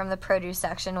purchasing from the produce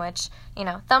section, which,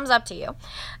 thumbs up to you,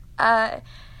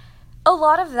 a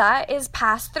lot of that is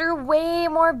passed through way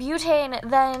more butane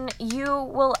than you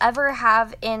will ever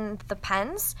have in the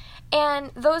pens.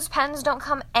 And those pens don't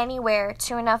come anywhere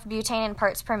to enough butane in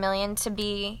parts per million to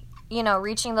be,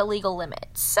 reaching the legal limit.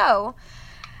 So,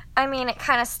 it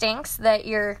kind of stinks that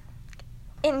you're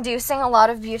inducing a lot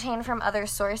of butane from other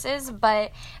sources,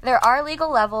 but there are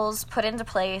legal levels put into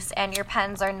place and your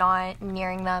pens are not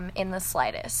nearing them in the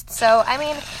slightest. So,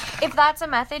 if that's a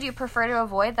method you prefer to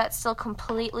avoid, that's still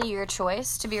completely your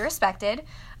choice, to be respected.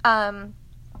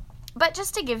 But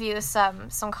just to give you some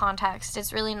context,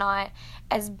 it's really not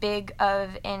as big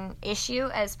of an issue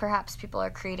as perhaps people are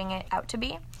creating it out to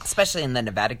be. Especially in the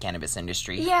Nevada cannabis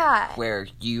industry. Yeah. Where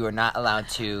you are not allowed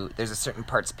to, there's a certain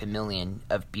parts per million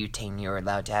of butane you're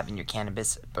allowed to have in your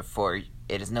cannabis before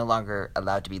it is no longer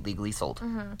allowed to be legally sold.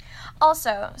 Mm-hmm.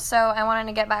 Also, so I wanted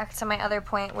to get back to my other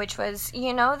point, which was,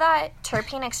 that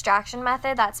terpene extraction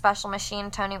method, that special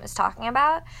machine Tony was talking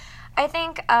about? I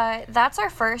think that's our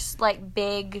first,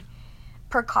 big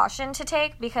precaution to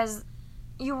take, because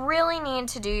you really need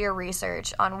to do your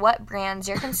research on what brands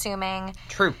you're consuming.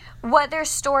 True. What their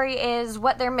story is,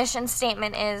 what their mission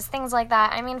statement is, things like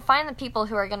that. Find the people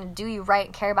who are going to do you right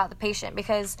and care about the patient,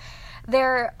 because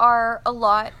there are a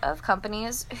lot of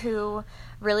companies who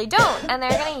really don't, and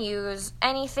they're going to use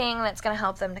anything that's going to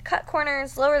help them to cut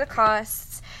corners, lower the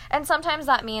costs, and sometimes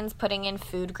that means putting in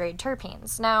food-grade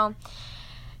terpenes. Now,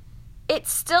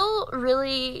 it's still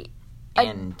really...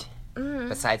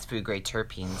 Besides food-grade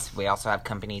terpenes, we also have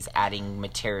companies adding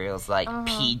materials like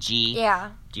PG.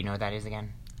 Yeah. Do you know what that is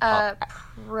again?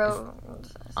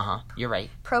 You're right.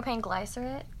 Propane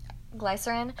glycerin. I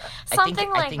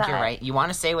think you're right. You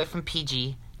want to stay away from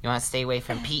PG. You want to stay away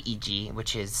from PEG,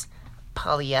 which is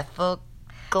polyethyl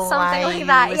glycerin. Something like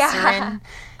that, yeah.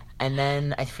 And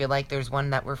then I feel like there's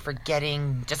one that we're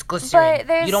forgetting. Just glycerin.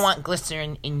 You don't want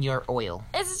glycerin in your oil.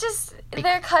 It's just,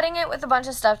 they're cutting it with a bunch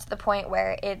of stuff to the point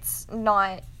where it's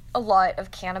not a lot of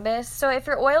cannabis. So if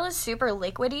your oil is super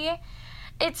liquidy,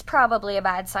 it's probably a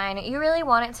bad sign. You really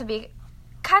want it to be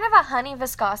kind of a honey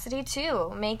viscosity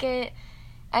too. Make it,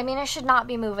 it should not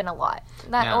be moving a lot.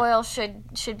 That oil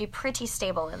should be pretty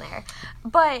stable in there.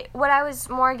 But what I was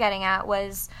more getting at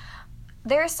was,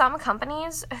 there are some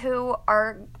companies who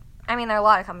are... there are a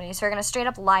lot of companies who are going to straight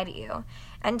up lie to you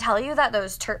and tell you that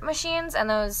those terp machines and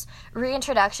those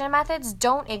reintroduction methods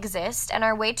don't exist and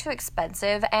are way too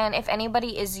expensive, and if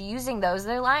anybody is using those,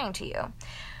 they're lying to you.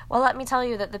 Well, let me tell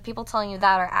you that the people telling you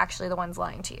that are actually the ones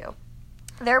lying to you.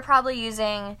 They're probably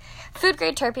using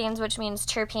food-grade terpenes, which means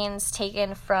terpenes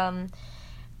taken from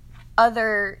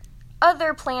other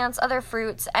plants, other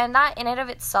fruits, and that in and of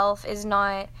itself is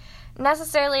not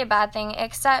necessarily a bad thing,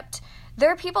 except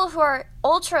there are people who are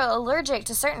ultra allergic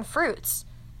to certain fruits.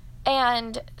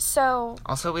 And so...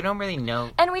 Also, we don't really know...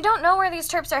 And we don't know where these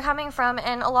terps are coming from,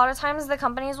 and a lot of times the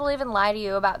companies will even lie to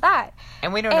you about that.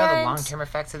 And we don't know the long-term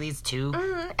effects of these, too.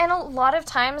 Mm-hmm, and a lot of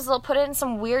times they'll put in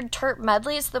some weird terp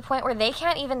medleys to the point where they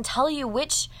can't even tell you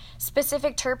which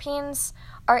specific terpenes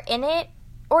are in it,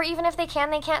 or even if they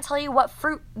can't tell you what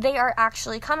fruit they are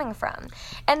actually coming from.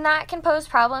 And that can pose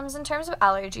problems in terms of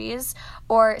allergies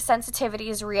or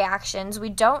sensitivities, reactions. We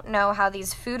don't know how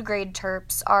these food-grade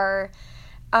terps are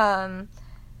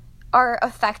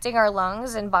affecting our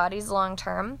lungs and bodies long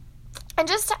term. And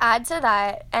just to add to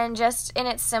that, and just in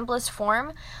its simplest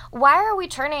form, why are we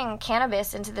turning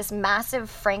cannabis into this massive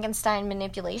Frankenstein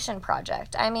manipulation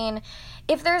project? I mean,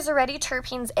 if there's already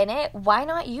terpenes in it, why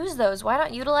not use those? Why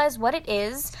not utilize what it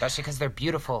is? Especially because they're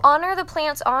beautiful. Honor the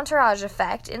plant's entourage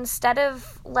effect instead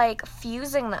of, like,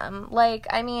 fusing them. Like,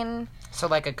 I mean... So,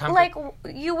 like, a comfort... Like,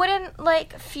 you wouldn't,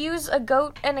 like, fuse a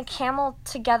goat and a camel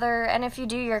together, and if you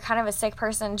do, you're kind of a sick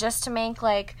person, just to make,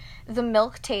 like, the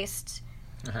milk taste...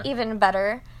 even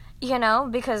better, you know,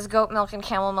 because goat milk and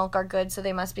camel milk are good, so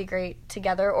they must be great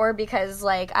together, or because,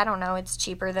 like, I don't know, it's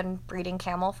cheaper than breeding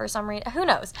camel for some reason. Who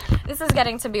knows? This is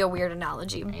getting to be a weird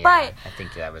analogy, Yeah, but I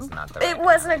think that was not the right it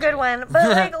wasn't analogy. a good one.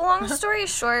 But, like, long story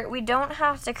short, we don't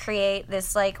have to create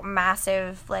this, like,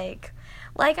 massive,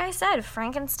 like I said,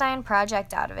 Frankenstein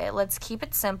project out of it. Let's keep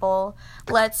it simple.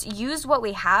 Let's use what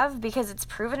we have because it's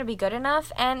proven to be good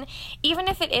enough. And even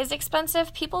if it is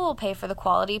expensive, people will pay for the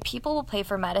quality. People will pay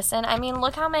for medicine. I mean,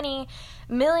 look how many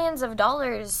millions of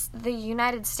dollars the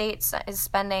United States is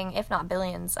spending, if not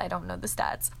billions. I don't know the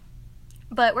stats.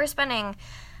 But we're spending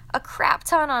a crap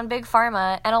ton on big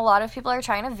pharma, and a lot of people are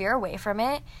trying to veer away from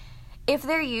it. If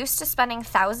they're used to spending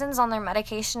thousands on their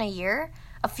medication a year,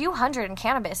 a few hundred in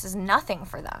cannabis is nothing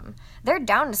for them. They're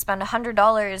down to spend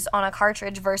 $100 on a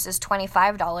cartridge versus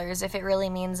 $25 if it really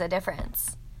means a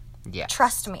difference. Yeah.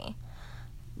 Trust me.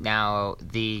 Now,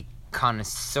 the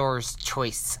connoisseur's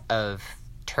choice of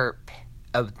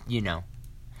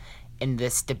in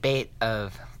this debate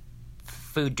of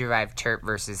food-derived terp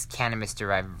versus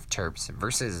cannabis-derived terps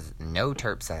versus no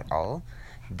terps at all,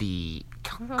 the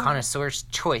connoisseur's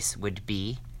choice would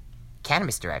be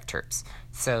cannabis-derived terps.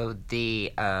 So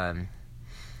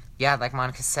like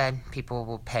Monica said, people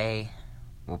will pay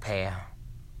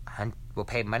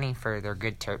money for their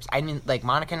good terps. I mean, like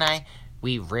Monica and I,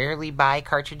 we rarely buy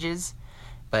cartridges,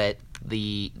 but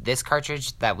this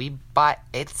cartridge that we bought,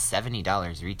 it's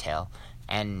 $70 retail,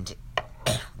 and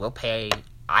we'll pay.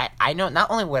 I know not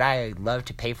only would I love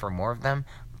to pay for more of them,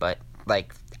 but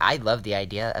like I love the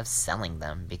idea of selling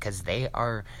them because they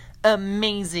are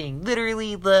amazing.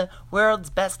 Literally the world's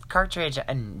best cartridge,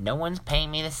 and no one's paying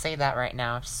me to say that right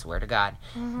now. I swear to God.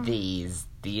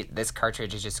 This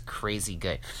cartridge is just crazy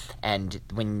good. And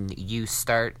when you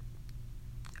start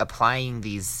applying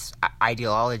these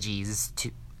ideologies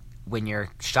to when you're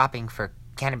shopping for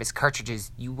cannabis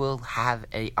cartridges, you will have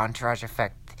a entourage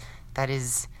effect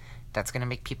that's going to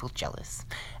make people jealous.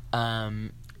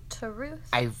 Truth.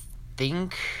 I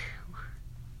think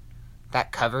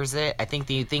that covers it. I think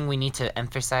the thing we need to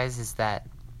emphasize is that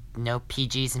no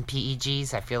PGs and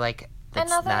PEGs. I feel like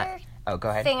that's Another Oh, go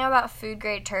ahead. thing about food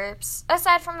grade terps,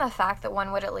 aside from the fact that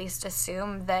one would at least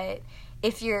assume that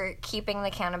if you're keeping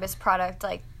the cannabis product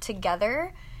like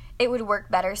together, it would work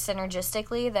better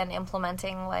synergistically than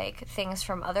implementing like things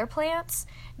from other plants.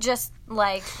 Just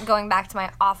like going back to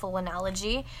my awful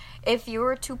analogy, if you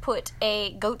were to put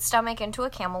a goat stomach into a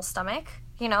camel stomach,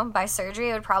 by surgery,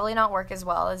 it would probably not work as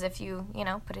well as if you,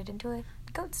 put it into a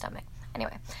goat stomach.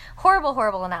 Anyway,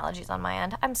 horrible analogies on my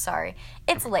end. I'm sorry.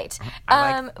 It's late.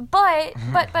 But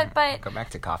Go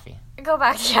back to coffee.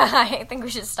 Yeah, I think we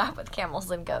should stop with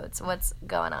camels and goats. What's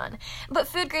going on? But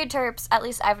food grade terps, at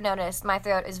least I've noticed, my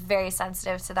throat is very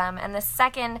sensitive to them. And the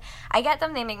second I get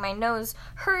them, they make my nose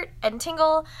hurt and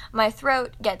tingle. My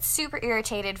throat gets super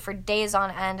irritated for days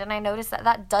on end. And I notice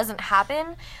that doesn't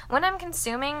happen when I'm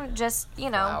consuming just,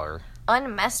 Flour.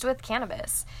 unmessed with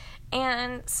cannabis.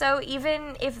 And so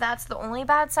even if that's the only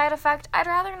bad side effect, I'd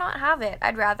rather not have it.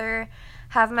 I'd rather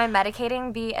have my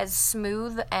medicating be as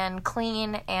smooth and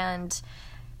clean and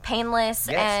painless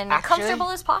comfortable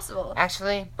as possible.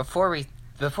 Actually, before we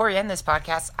end this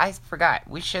podcast, I forgot.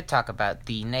 We should talk about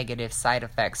the negative side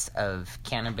effects of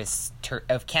cannabis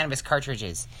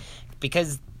cartridges,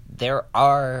 because there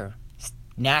are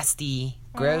nasty,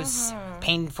 gross,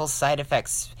 painful side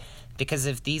effects. Because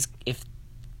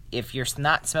if you're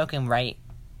not smoking right,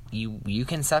 you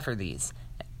can suffer these.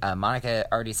 Monica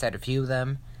already said a few of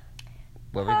them.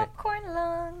 What were they? Popcorn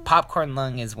lung. Popcorn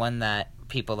lung is one that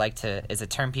is a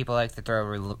term people like to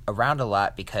throw around a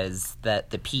lot, because the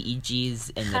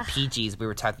PEGs and the PGs we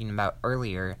were talking about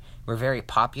earlier were very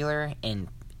popular in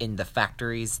the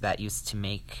factories that used to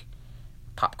make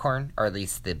popcorn, or at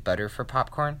least the butter for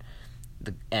popcorn.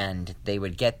 And they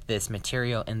would get this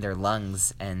material in their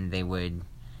lungs, and they would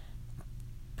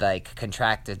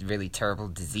contract a really terrible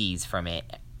disease from it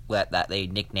that they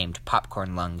nicknamed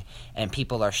popcorn lung, and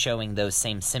people are showing those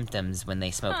same symptoms when they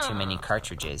smoke too many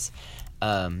cartridges.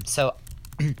 Some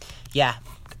of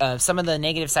the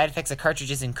negative side effects of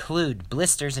cartridges include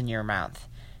blisters in your mouth,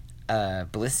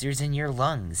 blisters in your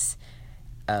lungs,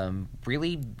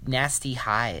 really nasty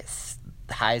highs,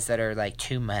 highs that are like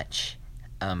too much,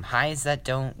 highs that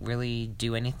don't really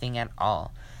do anything at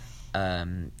all.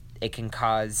 It can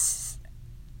cause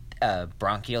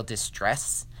bronchial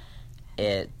distress.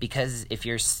 Because if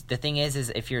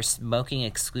you're smoking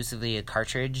exclusively a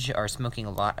cartridge or smoking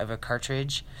a lot of a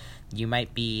cartridge, you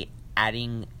might be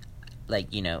adding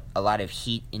a lot of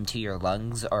heat into your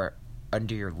lungs or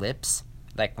under your lips.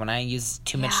 Like when I use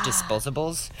too much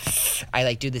disposables,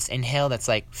 I do this inhale that's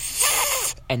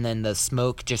and then the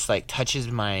smoke just touches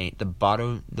the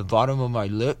bottom of my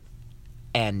lip,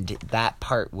 and that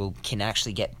part can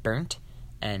actually get burnt,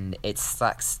 and it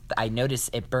sucks. I notice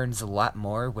it burns a lot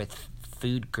more with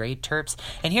food grade terps.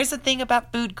 And here's the thing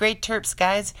about food grade terps,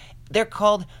 guys. They're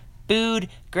called food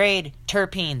grade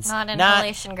terpenes. Not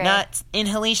inhalation grade. Not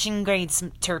inhalation grade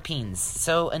terpenes.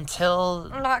 So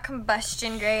not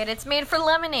combustion grade. It's made for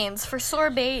lemonades, for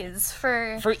sorbets,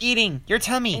 for eating your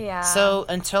tummy. Yeah. So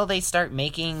until they start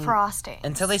making frosting.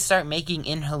 Until they start making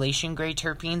inhalation grade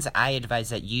terpenes, I advise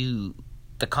that you,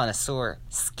 the connoisseur,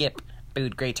 skip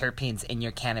food grade terpenes in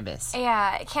your cannabis.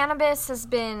 Yeah, cannabis has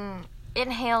been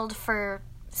inhaled for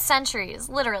centuries,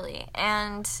 literally,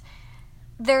 and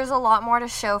there's a lot more to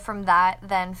show from that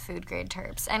than food grade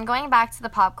terps. And going back to the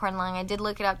popcorn lung, I did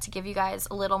look it up to give you guys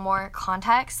a little more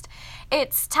context.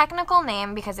 Its technical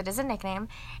name, because it is a nickname,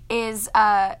 is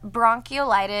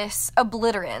bronchiolitis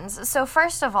obliterans. So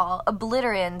first of all,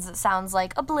 obliterans sounds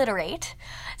like obliterate,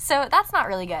 so that's not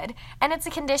really good. And it's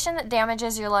a condition that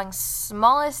damages your lungs'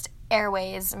 smallest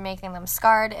airways, making them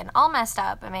scarred and all messed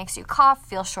up. It makes you cough,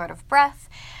 feel short of breath.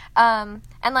 And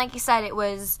like you said, it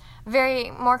was very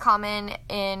more common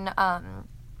in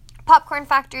popcorn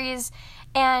factories,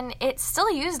 and it's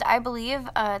still used, I believe,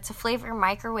 to flavor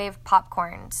microwave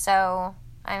popcorn. So,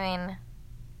 I mean,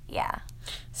 yeah.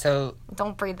 So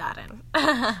don't breathe that in.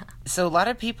 So a lot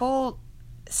of people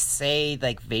say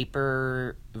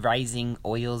vaporizing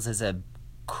oils is a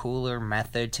cooler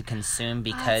method to consume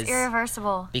because it's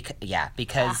irreversible.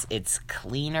 Because it's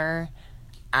cleaner.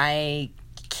 I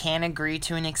can agree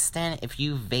to an extent. If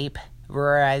you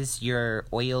vaporize your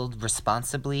oil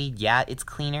responsibly, it's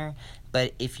cleaner.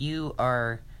 But if you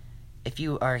are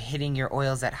hitting your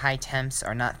oils at high temps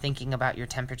or not thinking about your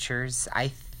temperatures,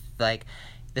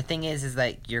 the thing is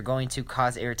you're going to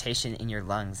cause irritation in your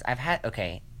lungs. I have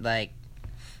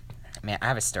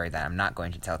a story that I'm not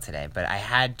going to tell today, but I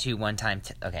had to one time.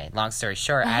 Long story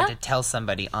short, I had to tell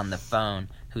somebody on the phone.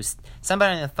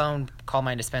 Somebody on the phone called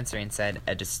my dispensary and said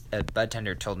a bud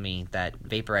tender told me that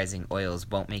vaporizing oils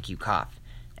won't make you cough,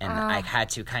 and I had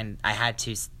to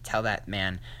tell that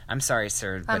man, I'm sorry,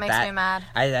 sir, that makes me mad.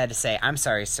 I had to say, I'm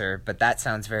sorry, sir, but that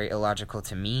sounds very illogical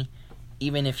to me.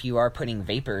 Even if you are putting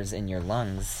vapors in your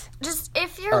lungs, just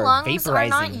if your lungs are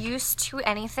not used to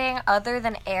anything other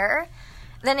than air,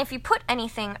 then if you put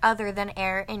anything other than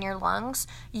air in your lungs,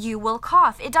 you will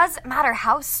cough. It doesn't matter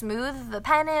how smooth the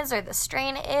pen is or the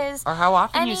strain is. Or how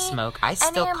often you smoke. I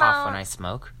still cough when I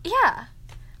smoke. Yeah.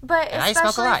 But and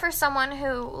especially for someone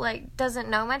who, doesn't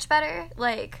know much better,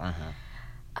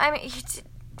 I mean,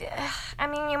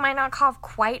 you might not cough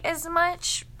quite as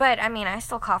much, but, I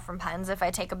still cough from pens if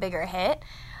I take a bigger hit.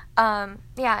 Don't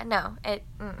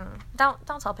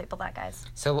tell people that, guys.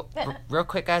 So, real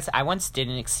quick, guys, I once did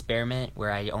an experiment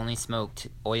where I only smoked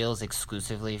oils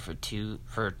exclusively for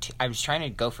I was trying to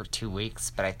go for 2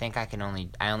 weeks, but I think I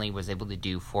only was able to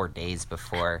do 4 days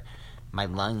before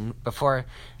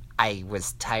I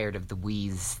was tired of the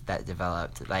wheeze that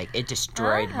developed. It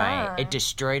destroyed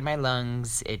my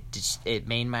lungs. It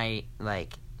made my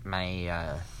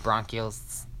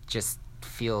bronchioles just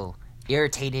feel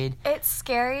irritated. It's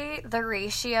scary, the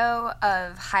ratio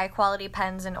of high quality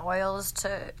pens and oils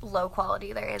to low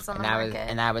quality there is on the market.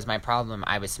 And that was my problem.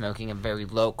 I was smoking a very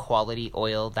low quality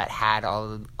oil that had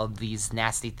all of these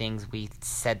nasty things we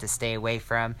said to stay away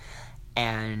from,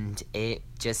 and it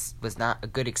just was not a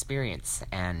good experience.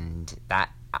 And that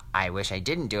I wish I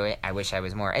didn't do it. I wish I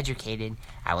was more educated.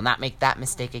 I will not make that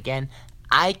mistake again.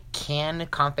 I can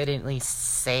confidently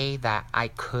say that I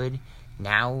could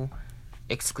now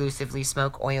exclusively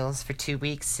smoke oils for 2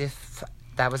 weeks if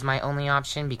that was my only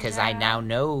option, because I now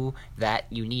know that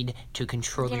you need to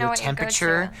control your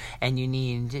temperature and you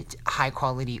need high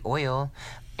quality oil,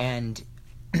 and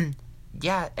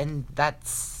and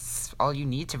that's all you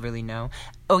need to really know.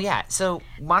 So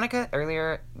Monica,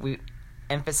 earlier we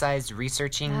emphasized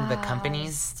researching the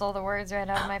companies. Stole the words right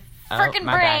out of my freaking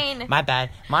brain. My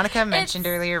bad. Monica mentioned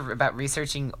earlier about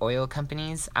researching oil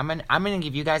companies. I'm gonna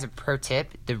give you guys a pro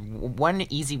tip. The one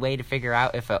easy way to figure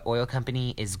out if an oil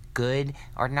company is good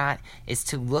or not is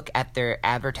to look at their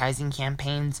advertising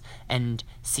campaigns and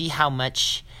see how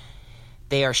much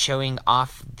they are showing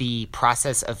off the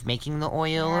process of making the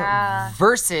oil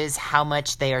versus how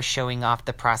much they are showing off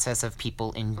the process of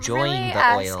people enjoying really the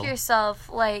ask oil. yourself,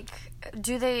 like,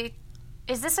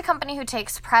 is this a company who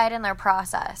takes pride in their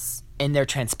process? In their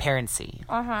transparency.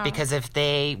 Because if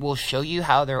they will show you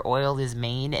how their oil is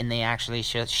made and they actually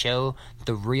show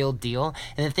the real deal.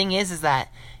 And the thing is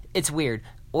that it's weird.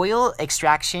 Oil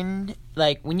extraction,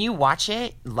 like, when you watch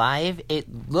it live,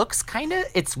 it looks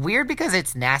it's weird because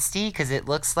it's nasty, because it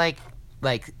looks like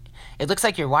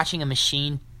you're watching a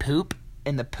machine poop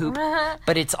in the poop,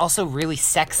 but it's also really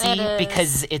sexy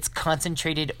because it's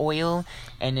concentrated oil,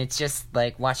 and it's just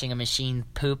like watching a machine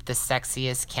poop the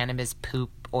sexiest cannabis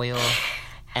poop oil.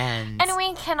 And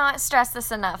we cannot stress this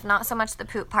enough, not so much the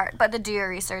poop part, but the do your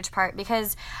research part,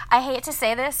 because I hate to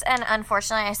say this, and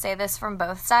unfortunately I say this from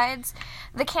both sides,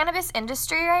 the cannabis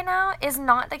industry right now is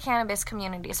not the cannabis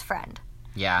community's friend.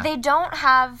 Yeah. They don't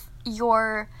have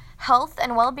your health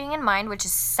and well-being in mind, which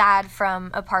is sad from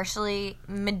a partially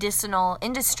medicinal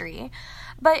industry,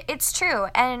 but it's true,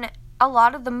 and a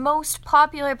lot of the most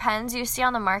popular pens you see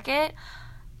on the market,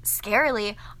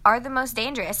 scarily, are the most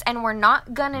dangerous. And we're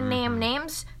not gonna name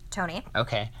names. Tony.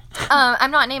 Okay. I'm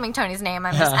not naming Tony's name.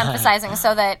 I'm just emphasizing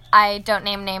so that I don't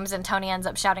name names and Tony ends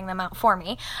up shouting them out for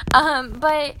me.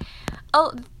 But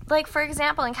like, for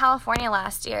example, in California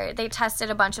last year, they tested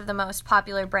a bunch of the most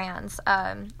popular brands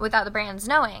without the brands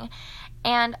knowing.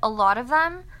 And a lot of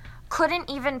them couldn't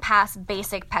even pass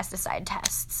basic pesticide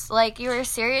tests. Like, you were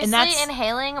seriously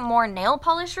inhaling more nail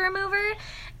polish remover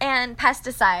and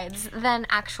pesticides than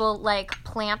actual, like,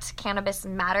 plant cannabis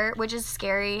matter, which is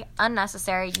scary,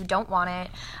 unnecessary. You don't want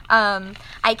it.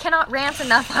 I cannot rant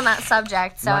enough on that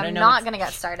subject, so I'm not going to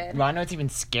get started. Well, I know what's even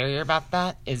scarier about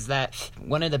that is that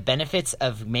one of the benefits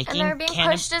of making and they're being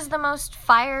pushed as the most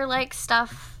fire-like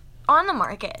stuff on the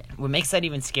market. What makes that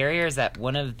even scarier is that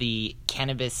one of the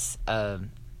cannabis...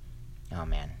 oh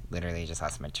man, literally just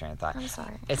lost my train of thought. I'm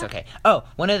sorry. It's okay. Oh,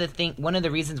 one of the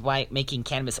reasons why making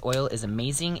cannabis oil is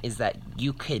amazing is that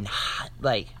you can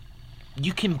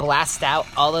blast out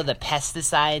all of the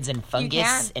pesticides and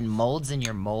fungus and molds in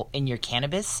your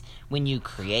cannabis when you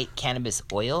create cannabis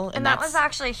oil, and that was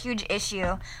actually a huge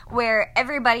issue where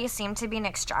everybody seemed to be an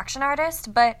extraction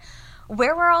artist, but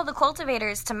where were all the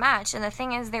cultivators to match? And the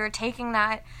thing is, they were taking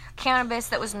that cannabis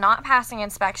that was not passing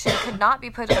inspection, could not be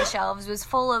put on the shelves, was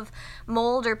full of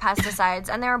mold or pesticides,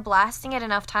 and they were blasting it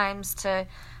enough times to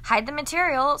hide the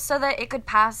material so that it could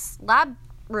pass lab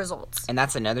results. And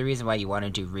that's another reason why you want to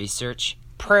do research.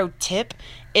 Pro tip,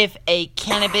 if a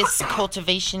cannabis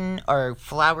cultivation or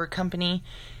flower company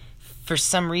for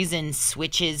some reason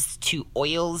switches to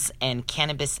oils and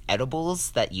cannabis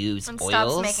edibles that use and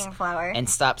oils stops making flour and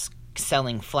stops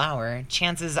selling flour,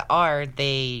 chances are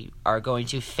they are going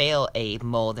to fail a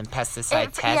mold and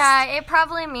pesticide test. Yeah, it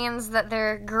probably means that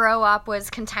their grow up was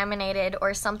contaminated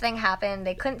or something happened.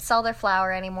 They couldn't sell their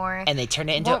flour anymore. And they turn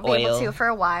it into oil. Won't be able to for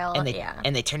a while. And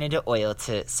they turn it into oil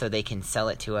so they can sell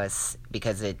it to us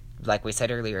because it, like we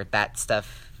said earlier, that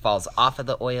stuff falls off of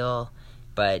the oil.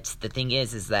 But the thing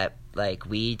is that, like,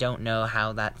 we don't know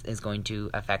how that is going to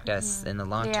affect us in the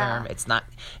long term. It's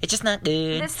just not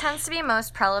good. This tends to be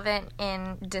most prevalent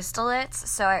in distillates,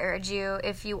 so I urge you,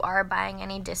 if you are buying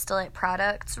any distillate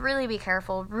products, really be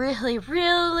careful. Really,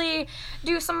 really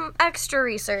do some extra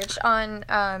research on,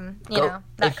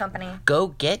 that company. Go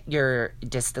get your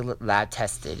distillate lab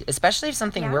tested. Especially if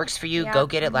something works for you, go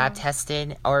get it lab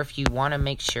tested. Or if you want to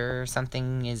make sure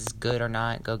something is good or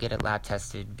not, go get it lab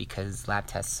tested, because lab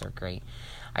tests are great.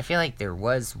 I feel like there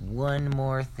was one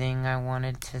more thing I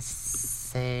wanted to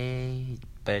say,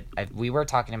 but we were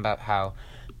talking about how...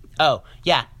 Oh,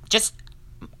 yeah,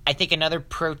 I think another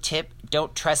pro tip,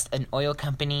 don't trust an oil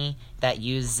company that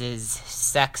uses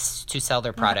sex to sell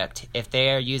their product. If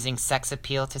they are using sex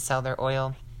appeal to sell their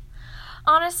oil...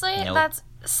 Honestly, that's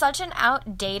such an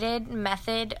outdated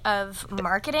method of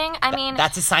marketing. I mean,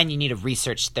 that's a sign you need to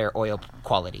research their oil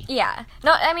quality. Yeah.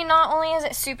 No, I mean, not only is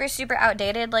it super, super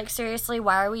outdated, like, seriously,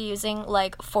 why are we using,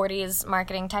 like, 40s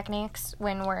marketing techniques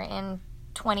when we're in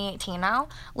 2018 now?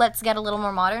 Let's get a little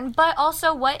more modern. But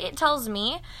also, what it tells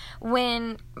me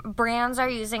when brands are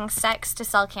using sex to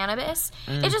sell cannabis,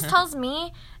 it just tells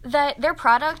me that their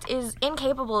product is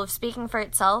incapable of speaking for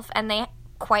itself, and they,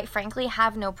 quite frankly,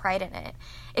 have no pride in it.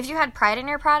 If you had pride in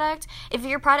your product, if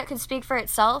your product could speak for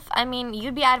itself, I mean,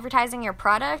 you'd be advertising your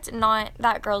product, not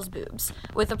that girl's boobs,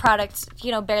 with the product,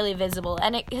 barely visible.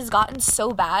 And it has gotten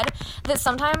so bad that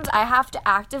sometimes I have to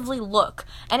actively look,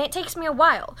 and it takes me a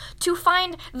while to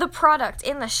find the product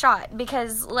in the shot,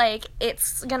 because, like,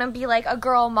 it's gonna be, like, a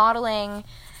girl modeling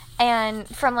and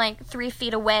from, like, 3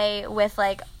 feet away with,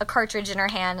 like, a cartridge in her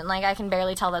hand, and, like, I can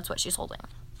barely tell that's what she's holding.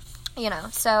 You know,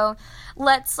 so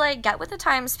let's, like, get with the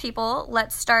times, people.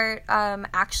 Let's start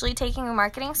actually taking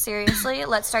marketing seriously.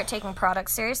 Let's start taking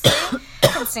products seriously,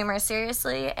 consumers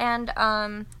seriously, and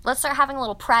let's start having a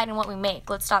little pride in what we make.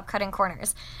 Let's stop cutting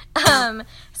corners.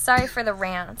 Sorry for the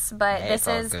rants, but this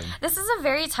is a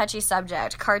very touchy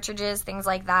subject. Cartridges, things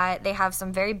like that, they have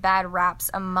some very bad raps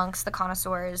amongst the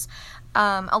connoisseurs.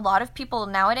 A lot of people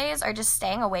nowadays are just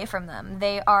staying away from them.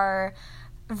 They are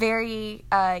very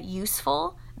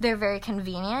useful. They're very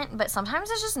convenient, but sometimes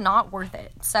it's just not worth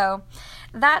it. So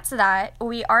that's that.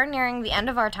 We are nearing the end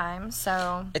of our time,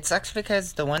 so... It sucks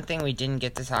because the one thing we didn't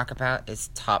get to talk about is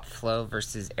top flow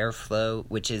versus airflow,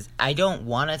 which is... I don't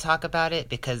want to talk about it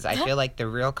because I feel like the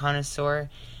real connoisseur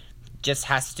just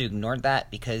has to ignore that,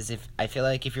 because I feel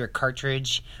like if your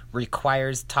cartridge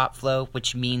requires top flow,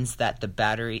 which means that the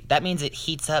battery... That means it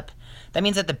heats up... That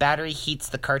means that the battery heats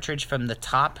the cartridge from the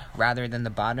top rather than the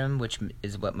bottom, which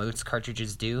is what most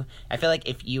cartridges do. I feel like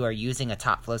if you are using a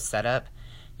top flow setup,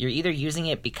 you're either using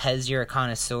it because you're a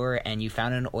connoisseur and you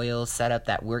found an oil setup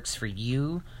that works for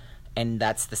you, and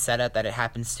that's the setup that it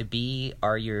happens to be,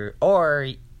 or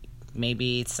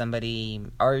maybe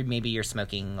you're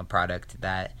smoking a product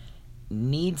that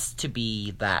needs to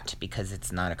be that because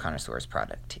it's not a connoisseur's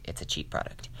product. It's a cheap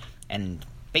product. And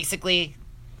basically...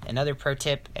 Another pro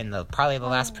tip, and probably the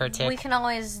last pro tip... We can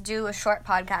always do a short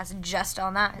podcast just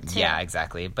on that, too. Yeah,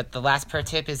 exactly. But the last pro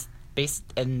tip is based...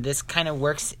 And this kind of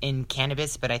works in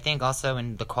cannabis, but I think also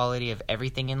in the quality of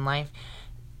everything in life.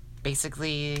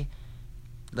 Basically,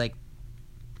 like,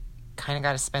 kind of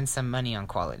got to spend some money on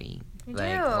quality. You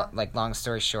Like, long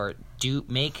story short,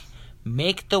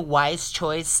 make the wise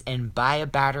choice and buy a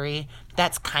battery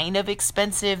that's kind of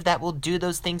expensive that will do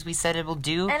those things we said it will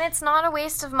do. And it's not a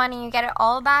waste of money. You get it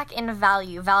all back in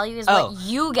value. Value is what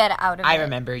you get out of it. I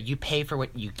remember. You pay for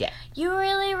what you get. You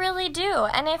really, really do.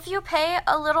 And if you pay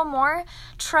a little more,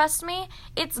 trust me,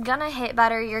 it's gonna hit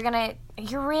better. You're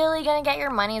really gonna get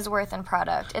your money's worth in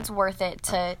product. It's worth it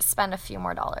to spend a few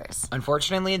more dollars.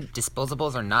 Unfortunately,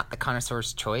 disposables are not the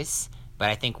connoisseur's choice. But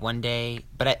I think one day,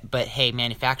 but hey,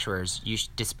 manufacturers,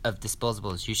 of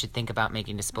disposables, you should think about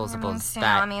making disposables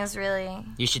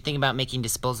You should think about making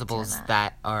disposables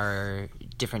that are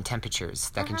different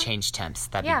temperatures that can change temps.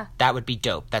 That would be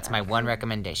dope. That's my one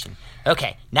recommendation.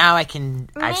 Okay, now I can.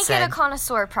 Make it a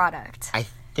connoisseur product. I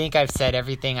think I've said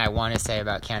everything I want to say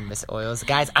about cannabis oils,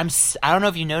 guys. I don't know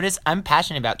if you noticed, I'm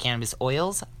passionate about cannabis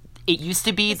oils. It used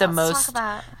to be the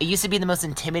most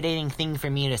intimidating thing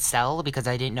for me to sell because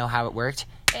I didn't know how it worked.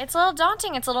 It's a little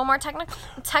daunting. It's a little more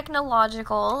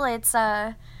technological. It's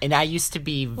and I used to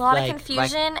be a lot of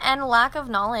confusion and lack of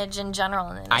knowledge in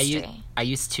general in the industry. I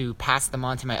used to pass them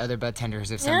on to my other bud tenders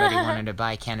if somebody wanted to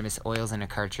buy cannabis oils in a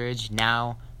cartridge.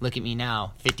 Now, look at me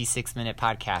now, 56-minute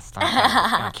podcast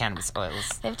on cannabis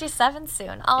oils. 57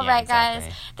 soon. All right, exactly.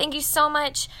 Guys. Thank you so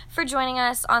much for joining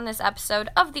us on this episode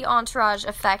of The Entourage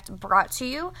Effect, brought to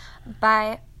you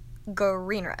by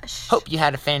Green Rush. Hope you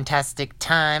had a fantastic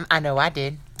time. I know I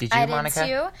did. Did you, Monica? I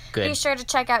did too. Good. Be sure to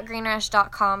check out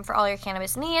greenrush.com for all your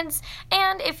cannabis needs.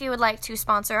 And if you would like to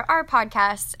sponsor our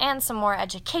podcasts and some more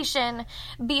education,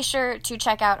 be sure to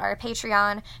check out our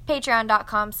Patreon,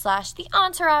 patreon.com/The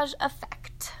Entourage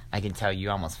Effect. I can tell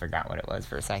you almost forgot what it was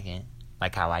for a second.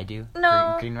 Like how I do?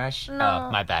 No. Green Rush? No.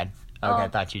 Oh, my bad. Okay, I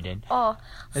thought you did. Oh,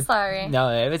 sorry. No,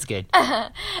 it was good.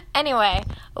 Anyway,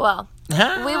 well,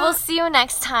 we will see you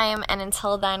next time. And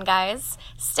until then, guys,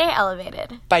 stay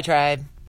elevated. Bye, tribe.